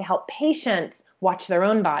ways to help patients watch their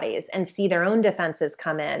own bodies and see their own defenses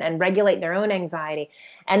come in and regulate their own anxiety.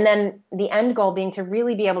 And then the end goal being to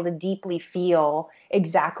really be able to deeply feel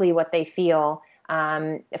exactly what they feel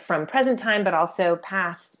from present time, but also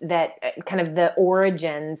past, that kind of the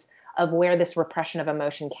origins of where this repression of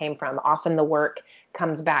emotion came from. Often the work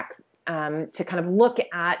comes back to kind of look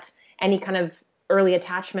at any kind of early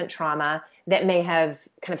attachment trauma that may have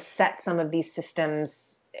kind of set some of these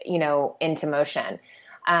systems, into motion.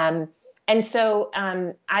 And so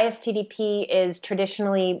ISTDP is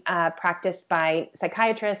traditionally practiced by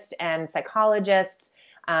psychiatrists and psychologists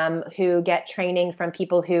who get training from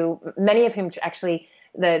people who, many of whom actually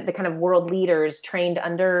the kind of world leaders trained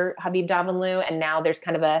under Habib Davin Liu, and now there's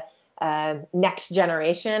kind of a next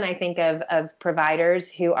generation, I think, of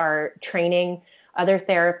providers who are training other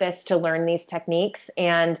therapists to learn these techniques.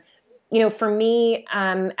 And, for me,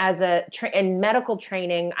 in medical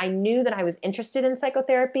training, I knew that I was interested in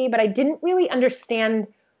psychotherapy, but I didn't really understand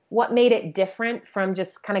what made it different from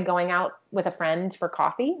just kind of going out with a friend for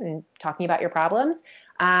coffee and talking about your problems.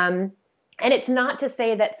 And it's not to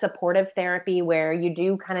say that supportive therapy, where you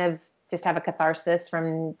do kind of just have a catharsis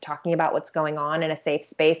from talking about what's going on in a safe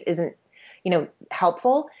space, isn't,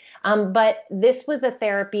 helpful. But this was a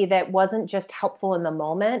therapy that wasn't just helpful in the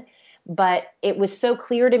moment, but it was so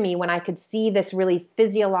clear to me when I could see this really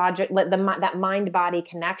physiologic, that mind-body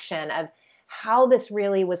connection of how this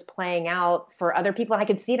really was playing out for other people. And I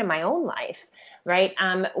could see it in my own life, right?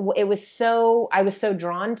 I was so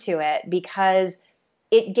drawn to it because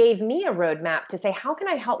it gave me a roadmap to say, how can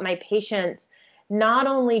I help my patients not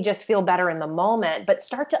only just feel better in the moment, but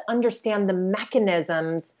start to understand the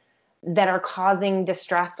mechanisms that are causing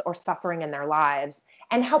distress or suffering in their lives,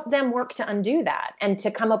 and help them work to undo that and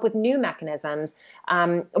to come up with new mechanisms,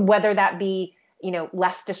 whether that be,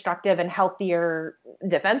 less destructive and healthier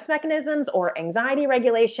defense mechanisms or anxiety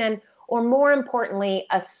regulation, or more importantly,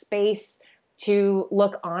 a space to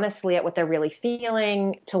look honestly at what they're really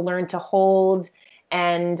feeling, to learn to hold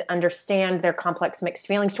and understand their complex mixed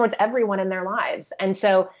feelings towards everyone in their lives. And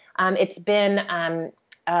so it's been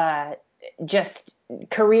just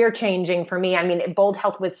career changing for me. I mean, Bold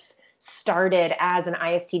Health was started as an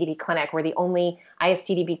ISTDP clinic. We're the only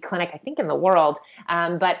ISTDP clinic, I think, in the world.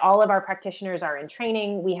 But all of our practitioners are in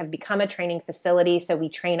training. We have become a training facility, so we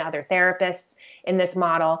train other therapists in this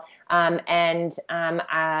model. Alan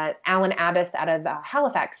Abbas out of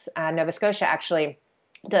Halifax, Nova Scotia, actually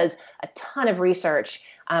does a ton of research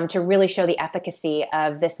to really show the efficacy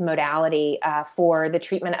of this modality for the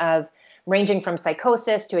treatment of ranging from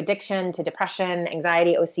psychosis to addiction to depression,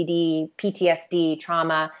 anxiety, OCD, PTSD,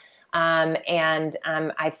 trauma.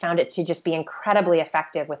 I found it to just be incredibly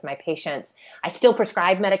effective with my patients. I still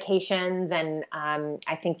prescribe medications, and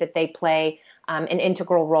I think that they play an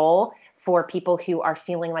integral role for people who are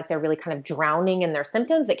feeling like they're really kind of drowning in their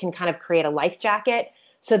symptoms. It can kind of create a life jacket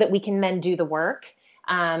so that we can then do the work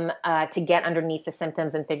to get underneath the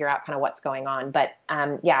symptoms and figure out kind of what's going on. But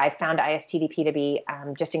I found ISTDP to be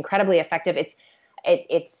just incredibly effective.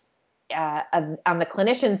 It's on the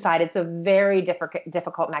clinician side, it's a very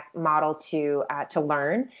difficult model to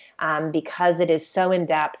learn because it is so in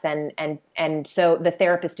depth and so the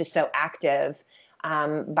therapist is so active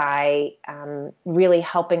by really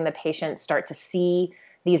helping the patient start to see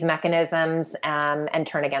these mechanisms and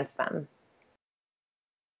turn against them.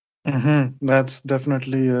 That's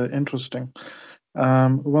definitely interesting.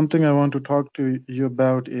 One thing I want to talk to you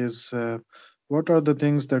about is what are the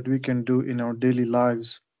things that we can do in our daily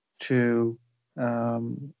lives to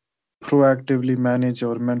um, proactively manage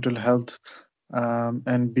our mental health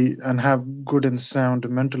and have good and sound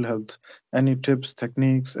mental health. Any tips,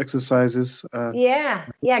 techniques, exercises, Yeah,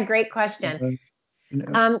 great question. you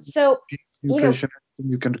know, So, nutrition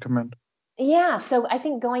you can recommend? yeah, so I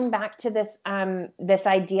think going back to this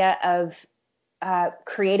idea of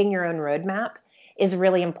creating your own roadmap is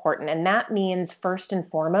really important, and that means first and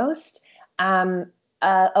foremost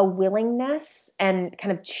a willingness and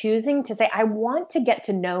kind of choosing to say, I want to get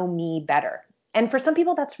to know me better. And for some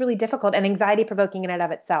people, that's really difficult and anxiety provoking in and of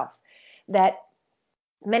itself. That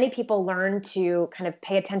many people learn to kind of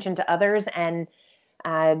pay attention to others and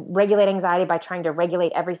regulate anxiety by trying to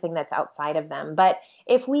regulate everything that's outside of them. But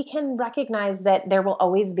if we can recognize that there will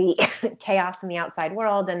always be chaos in the outside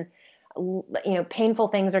world, and painful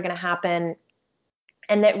things are going to happen,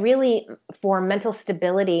 and that really for mental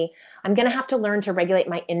stability, I'm going to have to learn to regulate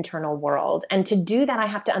my internal world. And to do that, I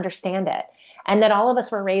have to understand it. And that all of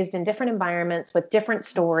us were raised in different environments with different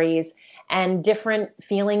stories and different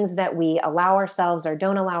feelings that we allow ourselves or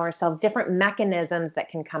don't allow ourselves, different mechanisms that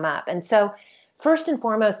can come up. And so first and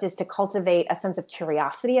foremost is to cultivate a sense of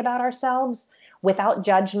curiosity about ourselves without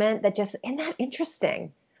judgment, that just, isn't that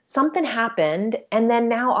interesting? Something happened, and then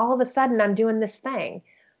now all of a sudden I'm doing this thing.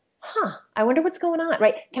 I wonder what's going on,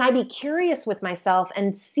 right? Can I be curious with myself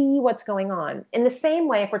and see what's going on? In the same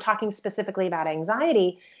way, if we're talking specifically about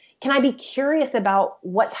anxiety, can I be curious about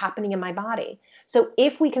what's happening in my body? So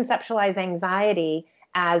if we conceptualize anxiety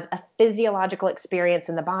as a physiological experience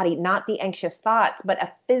in the body, not the anxious thoughts, but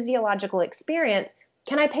a physiological experience,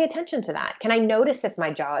 can I pay attention to that? Can I notice if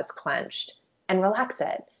my jaw is clenched and relax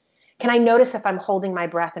it? Can I notice if I'm holding my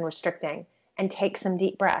breath and restricting and take some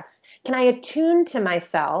deep breaths? Can I attune to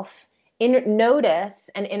myself, notice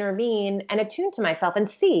and intervene and attune to myself and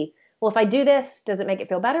see, well, if I do this, does it make it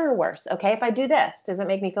feel better or worse? Okay, if I do this, does it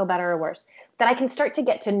make me feel better or worse? That I can start to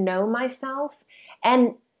get to know myself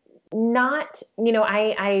and not,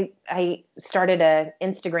 I started a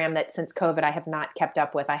Instagram that since COVID I have not kept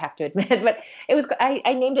up with, I have to admit, but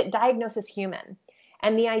I named it Diagnosis Human.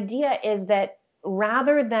 And the idea is that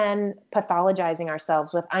rather than pathologizing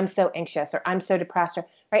ourselves with, I'm so anxious or I'm so depressed, or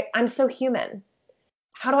right, I'm so human.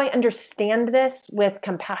 How do I understand this with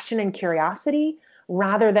compassion and curiosity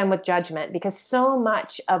rather than with judgment? Because so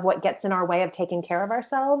much of what gets in our way of taking care of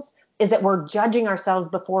ourselves is that we're judging ourselves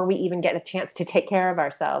before we even get a chance to take care of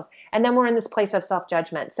ourselves. And then we're in this place of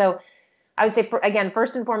self-judgment. So I would say, again,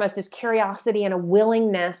 first and foremost is curiosity and a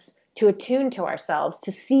willingness to attune to ourselves,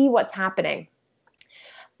 to see what's happening.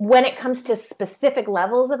 When it comes to specific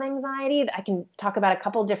levels of anxiety, I can talk about a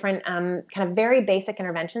couple different kind of very basic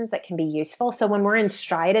interventions that can be useful. So when we're in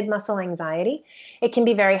striated muscle anxiety, it can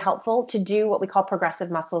be very helpful to do what we call progressive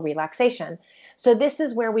muscle relaxation. So this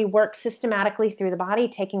is where we work systematically through the body,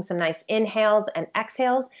 taking some nice inhales and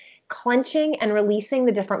exhales, clenching and releasing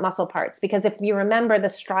the different muscle parts. Because if you remember, the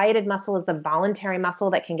striated muscle is the voluntary muscle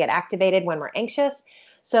that can get activated when we're anxious.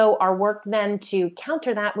 So our work then to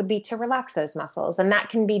counter that would be to relax those muscles. And that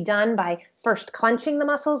can be done by first clenching the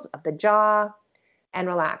muscles of the jaw and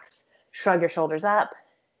relax. Shrug your shoulders up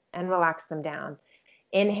and relax them down.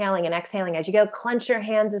 Inhaling and exhaling as you go. Clench your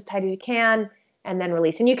hands as tight as you can and then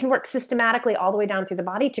release. And you can work systematically all the way down through the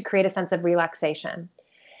body to create a sense of relaxation.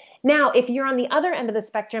 Now, if you're on the other end of the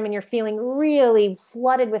spectrum and you're feeling really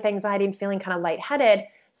flooded with anxiety and feeling kind of lightheaded,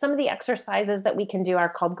 some of the exercises that we can do are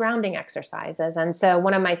called grounding exercises. And so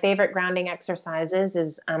one of my favorite grounding exercises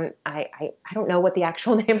is, I don't know what the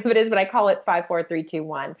actual name of it is, but I call it 5, 4, 3, 2,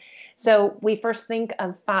 1. So we first think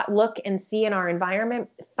of, look and see in our environment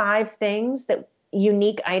 5 things, that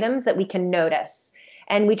unique items that we can notice.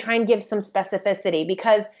 And we try and give some specificity,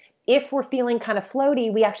 because if we're feeling kind of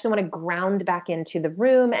floaty, we actually want to ground back into the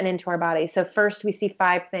room and into our body. So first we see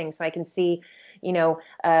 5 things. So I can see,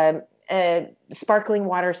 a sparkling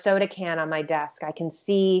water soda can on my desk. I can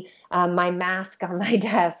see my mask on my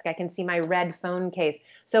desk. I can see my red phone case.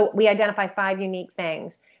 So we identify 5 unique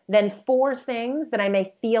things. Then 4 things that I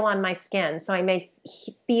may feel on my skin. So I may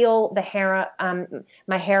feel the hair,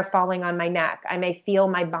 my hair falling on my neck. I may feel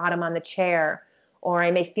my bottom on the chair, or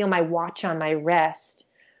I may feel my watch on my wrist.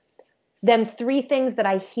 Then 3 things that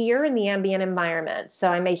I hear in the ambient environment. So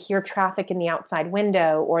I may hear traffic in the outside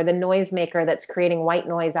window, or the noisemaker that's creating white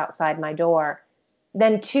noise outside my door.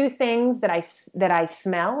 Then 2 things that I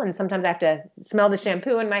smell, and sometimes I have to smell the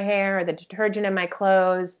shampoo in my hair or the detergent in my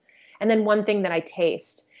clothes. And then 1 thing that I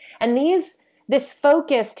taste. And this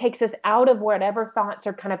focus takes us out of whatever thoughts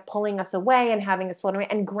are kind of pulling us away and having us float away,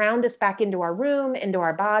 and ground us back into our room, into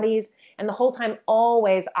our bodies. And the whole time,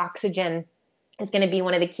 always oxygen is going to be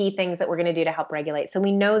one of the key things that we're going to do to help regulate. So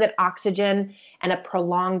we know that oxygen and a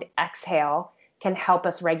prolonged exhale can help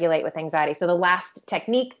us regulate with anxiety. So the last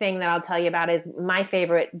technique thing that I'll tell you about is my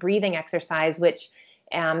favorite breathing exercise, which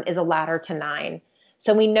is a ladder to 9.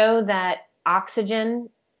 So we know that oxygen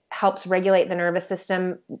helps regulate the nervous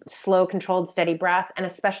system, slow, controlled, steady breath, and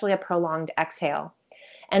especially a prolonged exhale.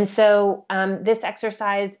 And so this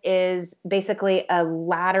exercise is basically a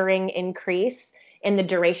laddering increase in the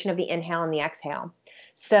duration of the inhale and the exhale.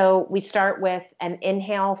 So we start with an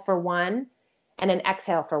inhale for 1 and an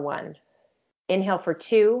exhale for 1. Inhale for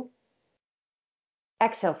 2,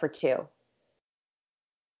 exhale for 2.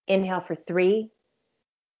 Inhale for 3,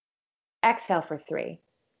 exhale for 3.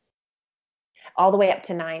 all the way up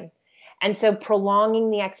to 9. And so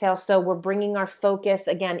prolonging the exhale. So we're bringing our focus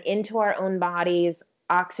again into our own bodies,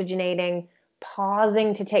 oxygenating,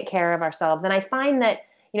 pausing to take care of ourselves. And I find that,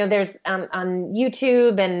 there's on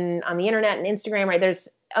YouTube and on the internet and Instagram, right? There's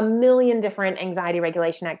a million different anxiety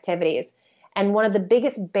regulation activities. And one of the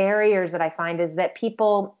biggest barriers that I find is that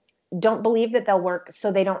people don't believe that they'll work,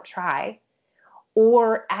 so they don't try.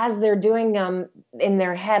 Or as they're doing them in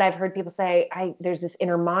their head, I've heard people say, there's this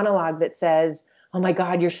inner monologue that says, oh my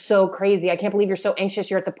God, you're so crazy. I can't believe you're so anxious.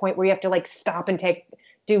 You're at the point where you have to like stop and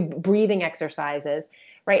do breathing exercises.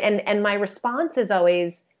 Right. And my response is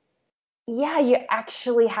always, yeah, you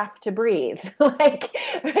actually have to breathe. Like,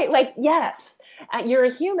 right. Like, yes, you're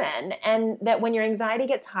a human. And that when your anxiety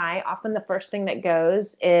gets high, often the first thing that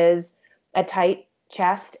goes is a tight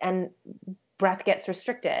chest and breath gets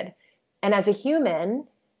restricted. And as a human,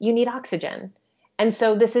 you need oxygen. And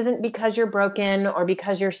so this isn't because you're broken or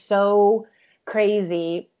because you're so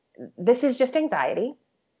crazy. This is just anxiety.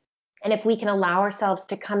 And if we can allow ourselves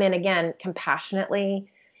to come in again compassionately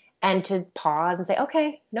and to pause and say,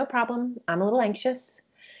 okay, no problem. I'm a little anxious.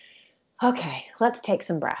 Okay, let's take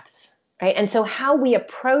some breaths, right? And so how we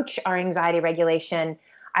approach our anxiety regulation,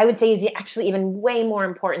 I would say, is actually even way more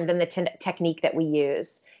important than the technique that we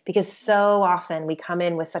use. Because so often we come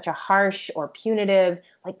in with such a harsh or punitive,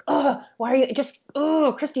 like, oh, why are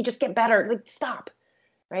you Christy, just get better. Like, stop,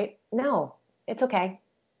 right? No, it's okay.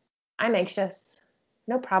 I'm anxious.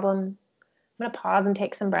 No problem. I'm going to pause and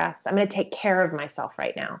take some breaths. I'm going to take care of myself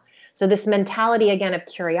right now. So this mentality, again, of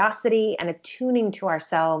curiosity and attuning to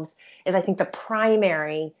ourselves is, I think, the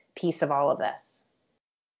primary piece of all of this.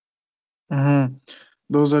 Mm-hmm.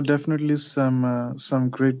 Those are definitely some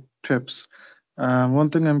great tips. One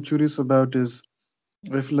thing I'm curious about is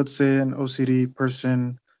if, let's say, an OCD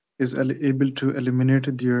person is able to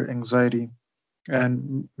eliminate their anxiety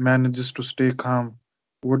and manages to stay calm,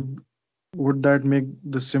 would would that make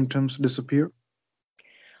the symptoms disappear?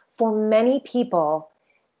 For many people,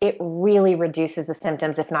 it really reduces the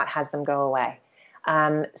symptoms, if not has them go away.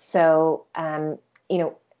 So,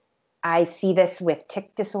 I see this with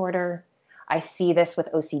tic disorder. I see this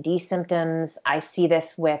with OCD symptoms. I see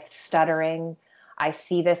this with stuttering. I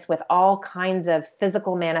see this with all kinds of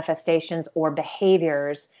physical manifestations or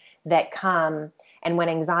behaviors that come. And when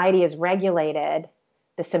anxiety is regulated,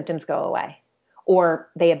 the symptoms go away or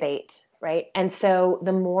they abate, right? And so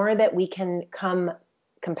the more that we can come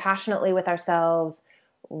compassionately with ourselves,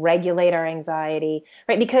 regulate our anxiety,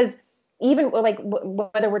 right? Because even like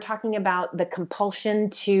whether we're talking about the compulsion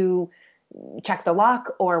to check the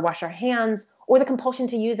lock or wash our hands or the compulsion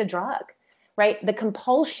to use a drug, right? The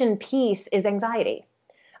compulsion piece is anxiety.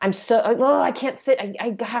 I can't sit.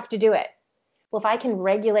 I have to do it. Well, if I can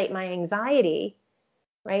regulate my anxiety,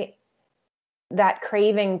 right, that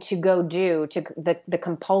craving to go do to the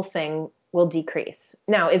compulsing will decrease.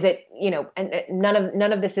 Now, is it, and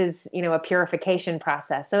none of this is, a purification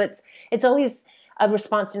process. So it's always a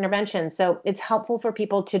response to intervention. So it's helpful for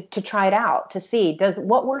people to try it out, to see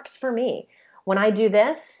what works for me. When I do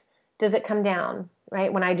this, does it come down?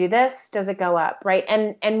 Right? When I do this, does it go up? Right?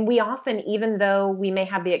 And we often, even though we may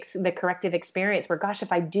have the corrective experience where, gosh,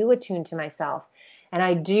 if I do attune to myself and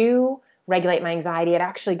I do regulate my anxiety, it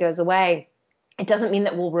actually goes away. It doesn't mean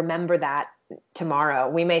that we'll remember that tomorrow.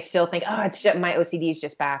 We may still think, oh, it's just, my OCD is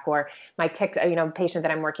just back, or my tics, patient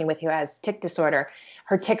that I'm working with who has tic disorder,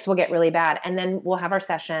 her tics will get really bad. And then we'll have our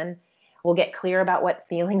session. We'll get clear about what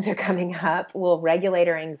feelings are coming up. We'll regulate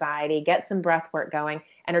her anxiety, get some breath work going,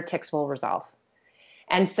 and her tics will resolve.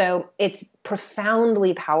 And so it's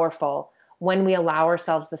profoundly powerful when we allow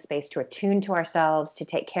ourselves the space to attune to ourselves, to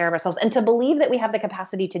take care of ourselves, and to believe that we have the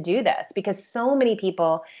capacity to do this, because so many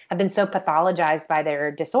people have been so pathologized by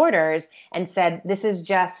their disorders and said, this is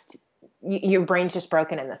just, your brain's just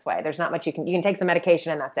broken in this way. There's not much you can take some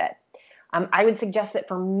medication and that's it. I would suggest that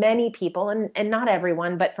for many people, and not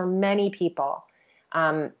everyone, but for many people,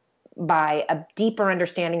 by a deeper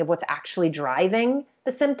understanding of what's actually driving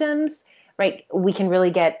the symptoms, right, we can really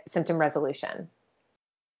get symptom resolution.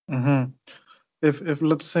 Mm-hmm. If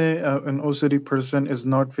let's say an OCD person is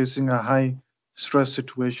not facing a high stress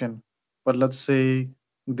situation, but let's say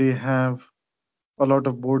they have a lot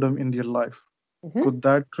of boredom in their life, could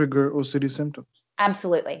that trigger OCD symptoms?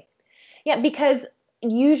 Absolutely. Yeah, because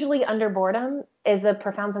usually under boredom is a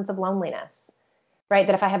profound sense of loneliness, right?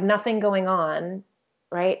 That if I have nothing going on,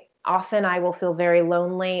 right, often I will feel very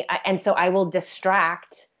lonely. And so I will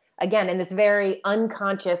distract, again, in this very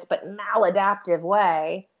unconscious but maladaptive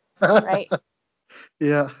way, right?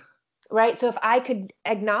 Yeah. Right. So if I could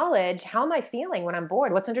acknowledge, how am I feeling when I'm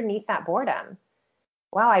bored? What's underneath that boredom?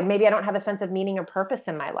 Wow, maybe I don't have a sense of meaning or purpose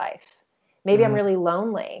in my life. Maybe I'm really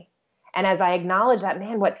lonely. And as I acknowledge that,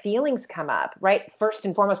 man, what feelings come up, right? First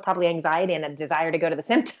and foremost, probably anxiety and a desire to go to the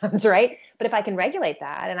symptoms, right? But if I can regulate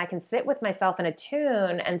that and I can sit with myself in a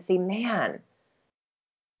tune and see, man,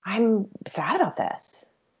 I'm sad about this.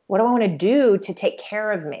 What do I want to do to take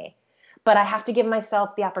care of me? But I have to give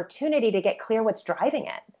myself the opportunity to get clear what's driving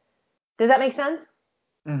it. Does that make sense?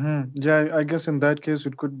 Yeah, I guess in that case,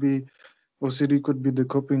 it could be OCD could be the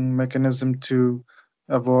coping mechanism to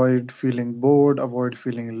avoid feeling bored, avoid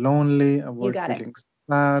feeling lonely, You avoid got it. feeling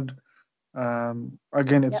sad.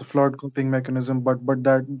 Again, it's a Yep, flawed coping mechanism, but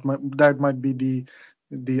that might be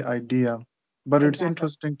the idea. But it's exactly.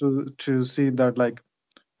 interesting to see that like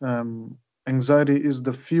anxiety is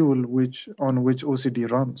the fuel which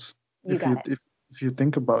OCD runs. You got it. If you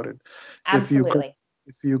think about it, if you cut Absolutely.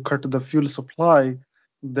 if you cut the fuel supply,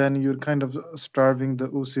 then you're kind of starving the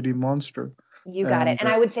OCD monster. You got it. And And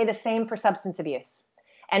I would say the same for substance abuse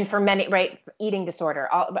and for many, right? Eating disorder,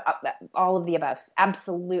 all of the above.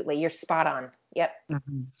 Absolutely. You're spot on. Yep.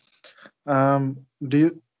 Mhm. Do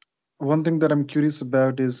you one thing that I'm curious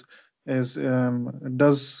about is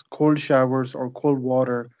does cold showers or cold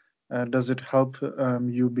water does it help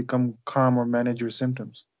you become calm or manage your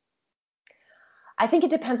symptoms? I think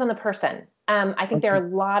it depends on the person. I think there Okay. are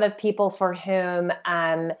a lot of people for whom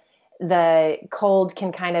the cold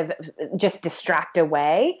can kind of just distract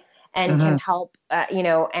away and can Mm-hmm. help,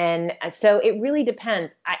 and so it really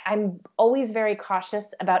depends. I'm always very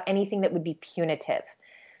cautious about anything that would be punitive.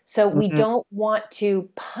 So we Mm-hmm. don't want to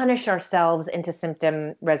punish ourselves into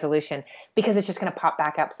symptom resolution because it's just going to pop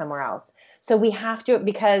back up somewhere else. So we have to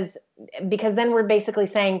because then we're basically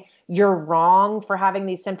saying you're wrong for having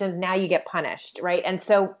these symptoms. Now you get punished, right? And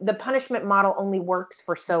so the punishment model only works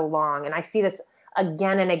for so long. And I see this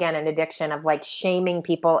again and again in addiction of like shaming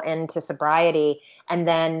people into sobriety and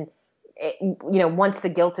then once the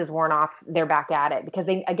guilt is worn off, they're back at it because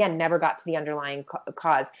they, again, never got to the underlying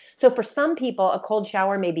cause. So for some people, a cold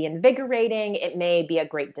shower may be invigorating. It may be a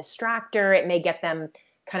great distractor. It may get them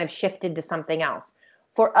kind of shifted to something else.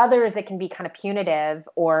 For others, it can be kind of punitive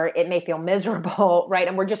or it may feel miserable, right?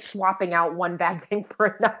 And we're just swapping out one bad thing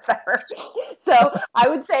for another. So I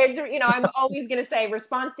would say, I'm always going to say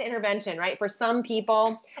response to intervention, right? For some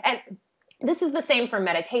people, and this is the same for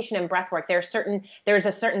meditation and breath work. There's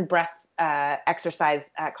a certain breath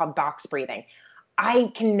exercise called box breathing.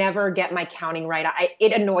 I can never get my counting right.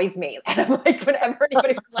 It annoys me. And I'm like, whenever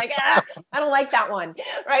anybody's like, I don't like that one.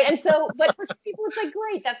 Right. And so, but for some people, it's like,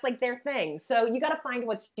 great. That's like their thing. So you got to find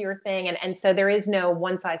what's your thing. And so there is no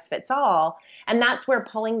one size fits all. And that's where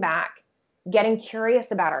pulling back, getting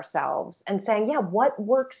curious about ourselves and saying, yeah, what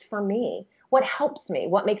works for me? What helps me?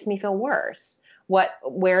 What makes me feel worse?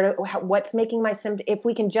 What's making my symptom? If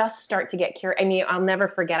we can just start to get curious. I mean, I'll never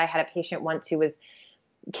forget. I had a patient once who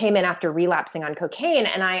came in after relapsing on cocaine,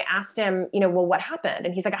 and I asked him, well, what happened?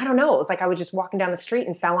 And he's like, I don't know. It was like I was just walking down the street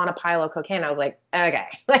and fell on a pile of cocaine. I was like, okay,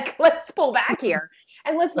 like let's pull back here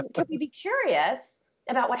and can we be curious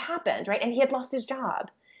about what happened, right? And he had lost his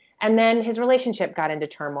job. And then his relationship got into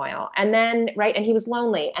turmoil. And then, right, and he was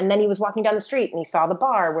lonely. And then he was walking down the street and he saw the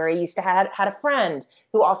bar where he used to had a friend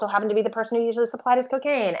who also happened to be the person who usually supplied his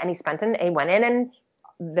cocaine. And he went in and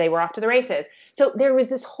they were off to the races. So there was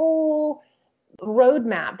this whole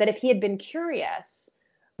roadmap that if he had been curious,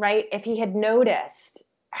 right, if he had noticed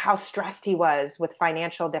how stressed he was with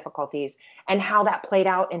financial difficulties and how that played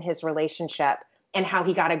out in his relationship and how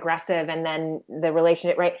he got aggressive and then the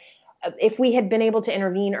relationship, right? If we had been able to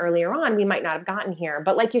intervene earlier on, we might not have gotten here.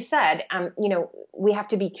 But like you said, we have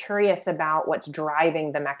to be curious about what's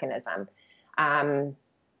driving the mechanism. Um,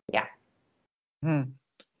 yeah. Hmm.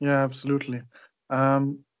 Yeah, absolutely.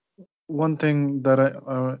 Um, One thing that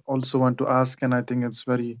I also want to ask, and I think it's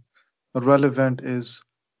very relevant, is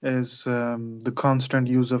the constant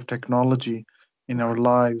use of technology in our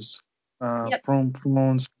lives, Yep. from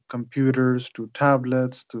phones, to computers, to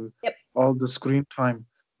tablets, to Yep. all the screen time.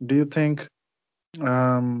 Do you think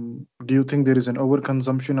do you think there is an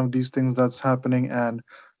overconsumption of these things that's happening,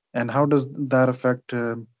 and how does that affect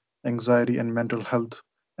anxiety and mental health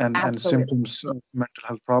and Absolutely. symptoms of mental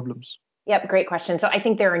health problems? Yep, great question. So I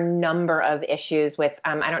think there are a number of issues with,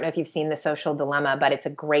 I don't know if you've seen The Social Dilemma, but it's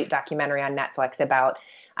a great documentary on Netflix about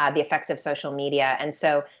the effects of social media. And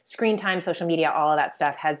so screen time, social media, all of that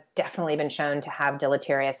stuff has definitely been shown to have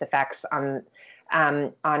deleterious effects on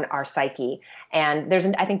our psyche. And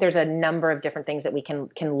I think there's a number of different things that we can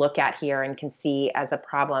look at here and can see as a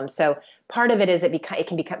problem. So part of it is it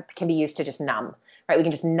can be used to just numb, right? We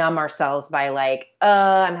can just numb ourselves by like,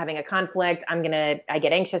 I'm having a conflict. I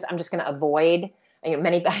get anxious. I'm just going to avoid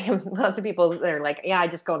many lots of people that are like, yeah, I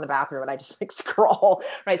just go in the bathroom and I just like scroll,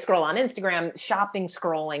 right? Scroll on Instagram, shopping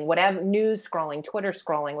scrolling, whatever, news scrolling, Twitter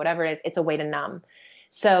scrolling, whatever it is, it's a way to numb.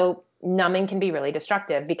 So numbing can be really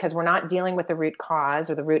destructive because we're not dealing with the root cause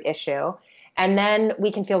or the root issue. And then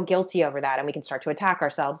we can feel guilty over that and we can start to attack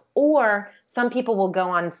ourselves. Or some people will go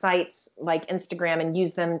on sites like Instagram and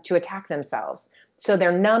use them to attack themselves. So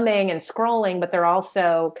they're numbing and scrolling, but they're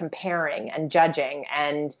also comparing and judging.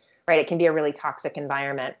 And right, it can be a really toxic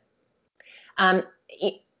environment.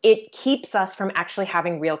 It keeps us from actually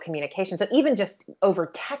having real communication. So even just over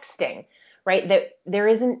texting, right, that there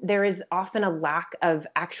is often a lack of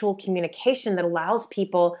actual communication that allows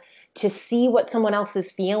people to see what someone else is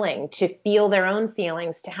feeling, to feel their own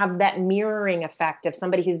feelings, to have that mirroring effect of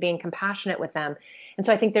somebody who's being compassionate with them. And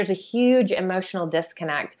so I think there's a huge emotional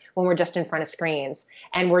disconnect when we're just in front of screens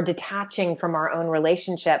and we're detaching from our own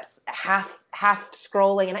relationships, half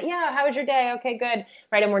scrolling and yeah, how was your day? Okay, good.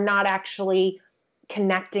 Right. And we're not actually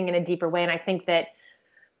connecting in a deeper way. And I think that,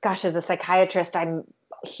 gosh, as a psychiatrist, I'm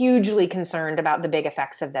hugely concerned about the big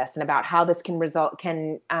effects of this and about how this can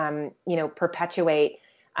perpetuate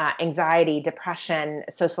anxiety, depression,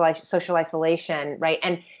 social isolation, right?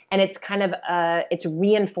 And it's kind of it's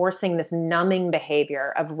reinforcing this numbing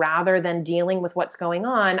behavior of rather than dealing with what's going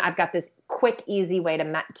on, I've got this quick, easy way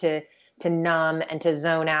to numb and to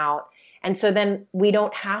zone out. And so then we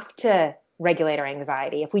don't have to regulate our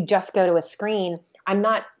anxiety. If we just go to a screen, I'm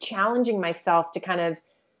not challenging myself to kind of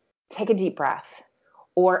take a deep breath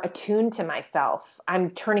or attune to myself.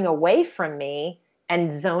 I'm turning away from me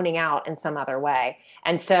and zoning out in some other way.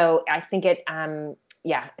 And so I think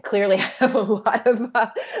clearly I have a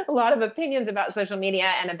lot of opinions about social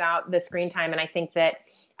media and about the screen time. And I think that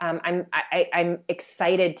I'm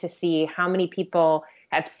excited to see how many people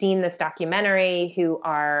have seen this documentary who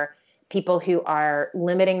are people who are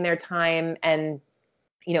limiting their time. And,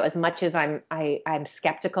 as much as I'm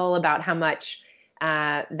skeptical about how much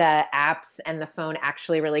the apps and the phone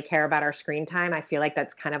actually really care about our screen time, I feel like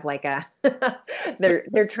that's kind of like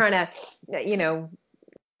they're trying to,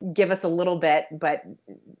 give us a little bit, but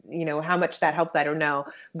how much that helps, I don't know.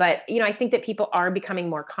 But, I think that people are becoming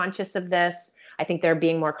more conscious of this. I think they're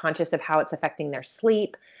being more conscious of how it's affecting their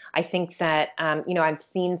sleep. I think that, I've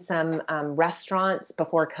seen some restaurants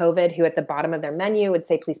before COVID who at the bottom of their menu would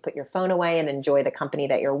say, please put your phone away and enjoy the company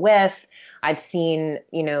that you're with. I've seen,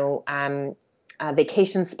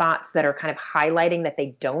 vacation spots that are kind of highlighting that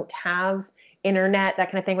they don't have internet,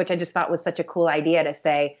 that kind of thing, which I just thought was such a cool idea to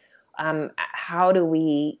say, how do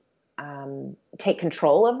we take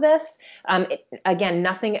control of this?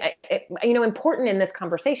 Important in this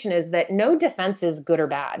conversation is that no defense is good or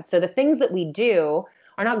bad. So the things that we do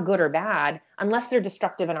are not good or bad unless they're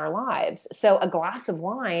destructive in our lives. So a glass of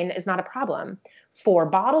wine is not a problem. 4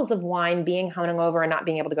 bottles of wine being hungover and not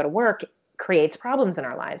being able to go to work creates problems in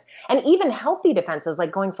our lives. And even healthy defenses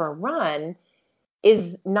like going for a run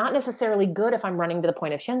is not necessarily good if I'm running to the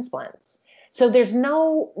point of shin splints. So there's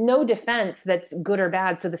no defense that's good or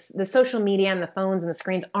bad. So the social media and the phones and the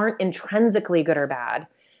screens aren't intrinsically good or bad,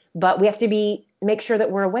 but we have to make sure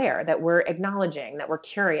that we're aware, that we're acknowledging, that we're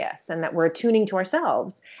curious, and that we're attuning to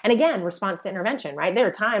ourselves. And again, response to intervention, right? There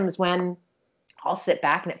are times when I'll sit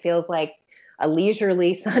back and it feels like a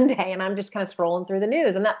leisurely Sunday and I'm just kind of scrolling through the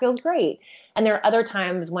news and that feels great. And there are other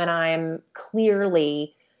times when I'm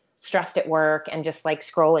clearly stressed at work and just like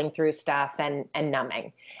scrolling through stuff and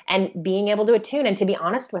numbing and being able to attune and to be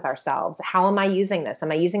honest with ourselves. How am I using this?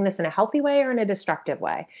 Am I using this in a healthy way or in a destructive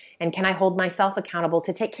way? And can I hold myself accountable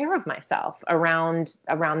to take care of myself around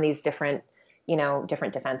these different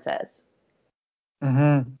defenses?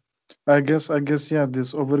 Mm-hmm. I guess, yeah,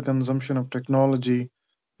 this overconsumption of technology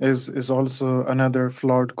is also another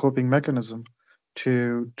flawed coping mechanism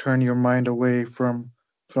to turn your mind away from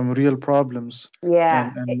real problems and Yeah,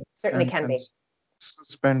 it and certainly and can and be.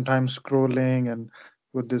 spend time scrolling and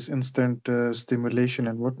with this instant stimulation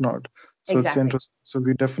and whatnot. So it's Exactly. interesting. So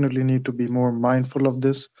we definitely need to be more mindful of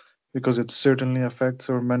this because it certainly affects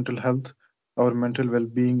our mental health, our mental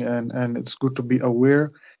well-being, and it's good to be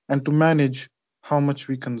aware and to manage how much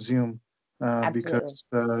we consume Absolutely. because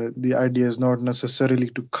the idea is not necessarily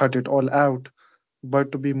to cut it all out,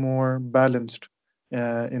 but to be more balanced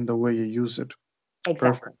in the way you use it. Exactly.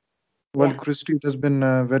 Perfect. Well, Yeah. Christy, it has been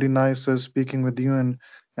very nice speaking with you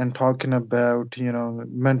and talking about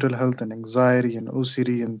mental health and anxiety and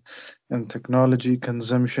OCD and technology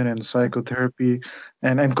consumption and psychotherapy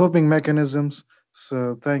and coping mechanisms.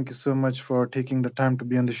 So thank you so much for taking the time to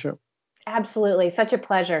be on the show. Absolutely. Such a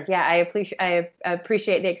pleasure. Yeah, I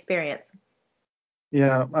appreciate the experience.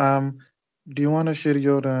 Yeah. Do you want to share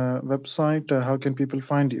your website? How can people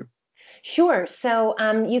find you? Sure. So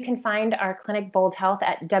you can find our clinic Bold Health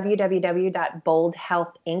at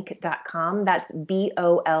www.boldhealthinc.com. That's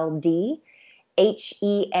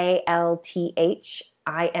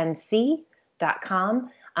BoldHealthinc.com.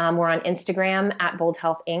 We're on Instagram at Bold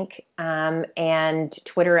Health Inc. And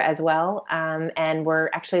Twitter as well. And we're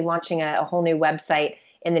actually launching a whole new website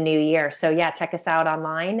in the new year. So yeah, check us out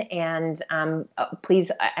online, and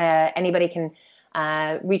please, anybody can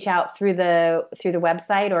reach out through the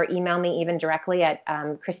website or email me even directly at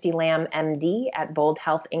Christy Lamb MD at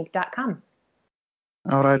boldhealthinc.com.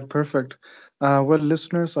 All right, perfect. Well,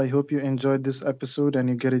 listeners, I hope you enjoyed this episode and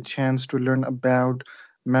you get a chance to learn about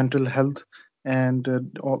mental health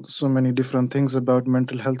and so many different things about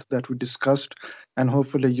mental health that we discussed. And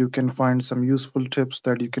hopefully, you can find some useful tips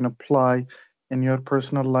that you can apply in your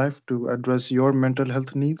personal life to address your mental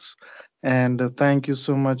health needs. And thank you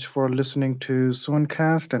so much for listening to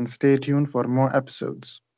Sooncast, and stay tuned for more episodes.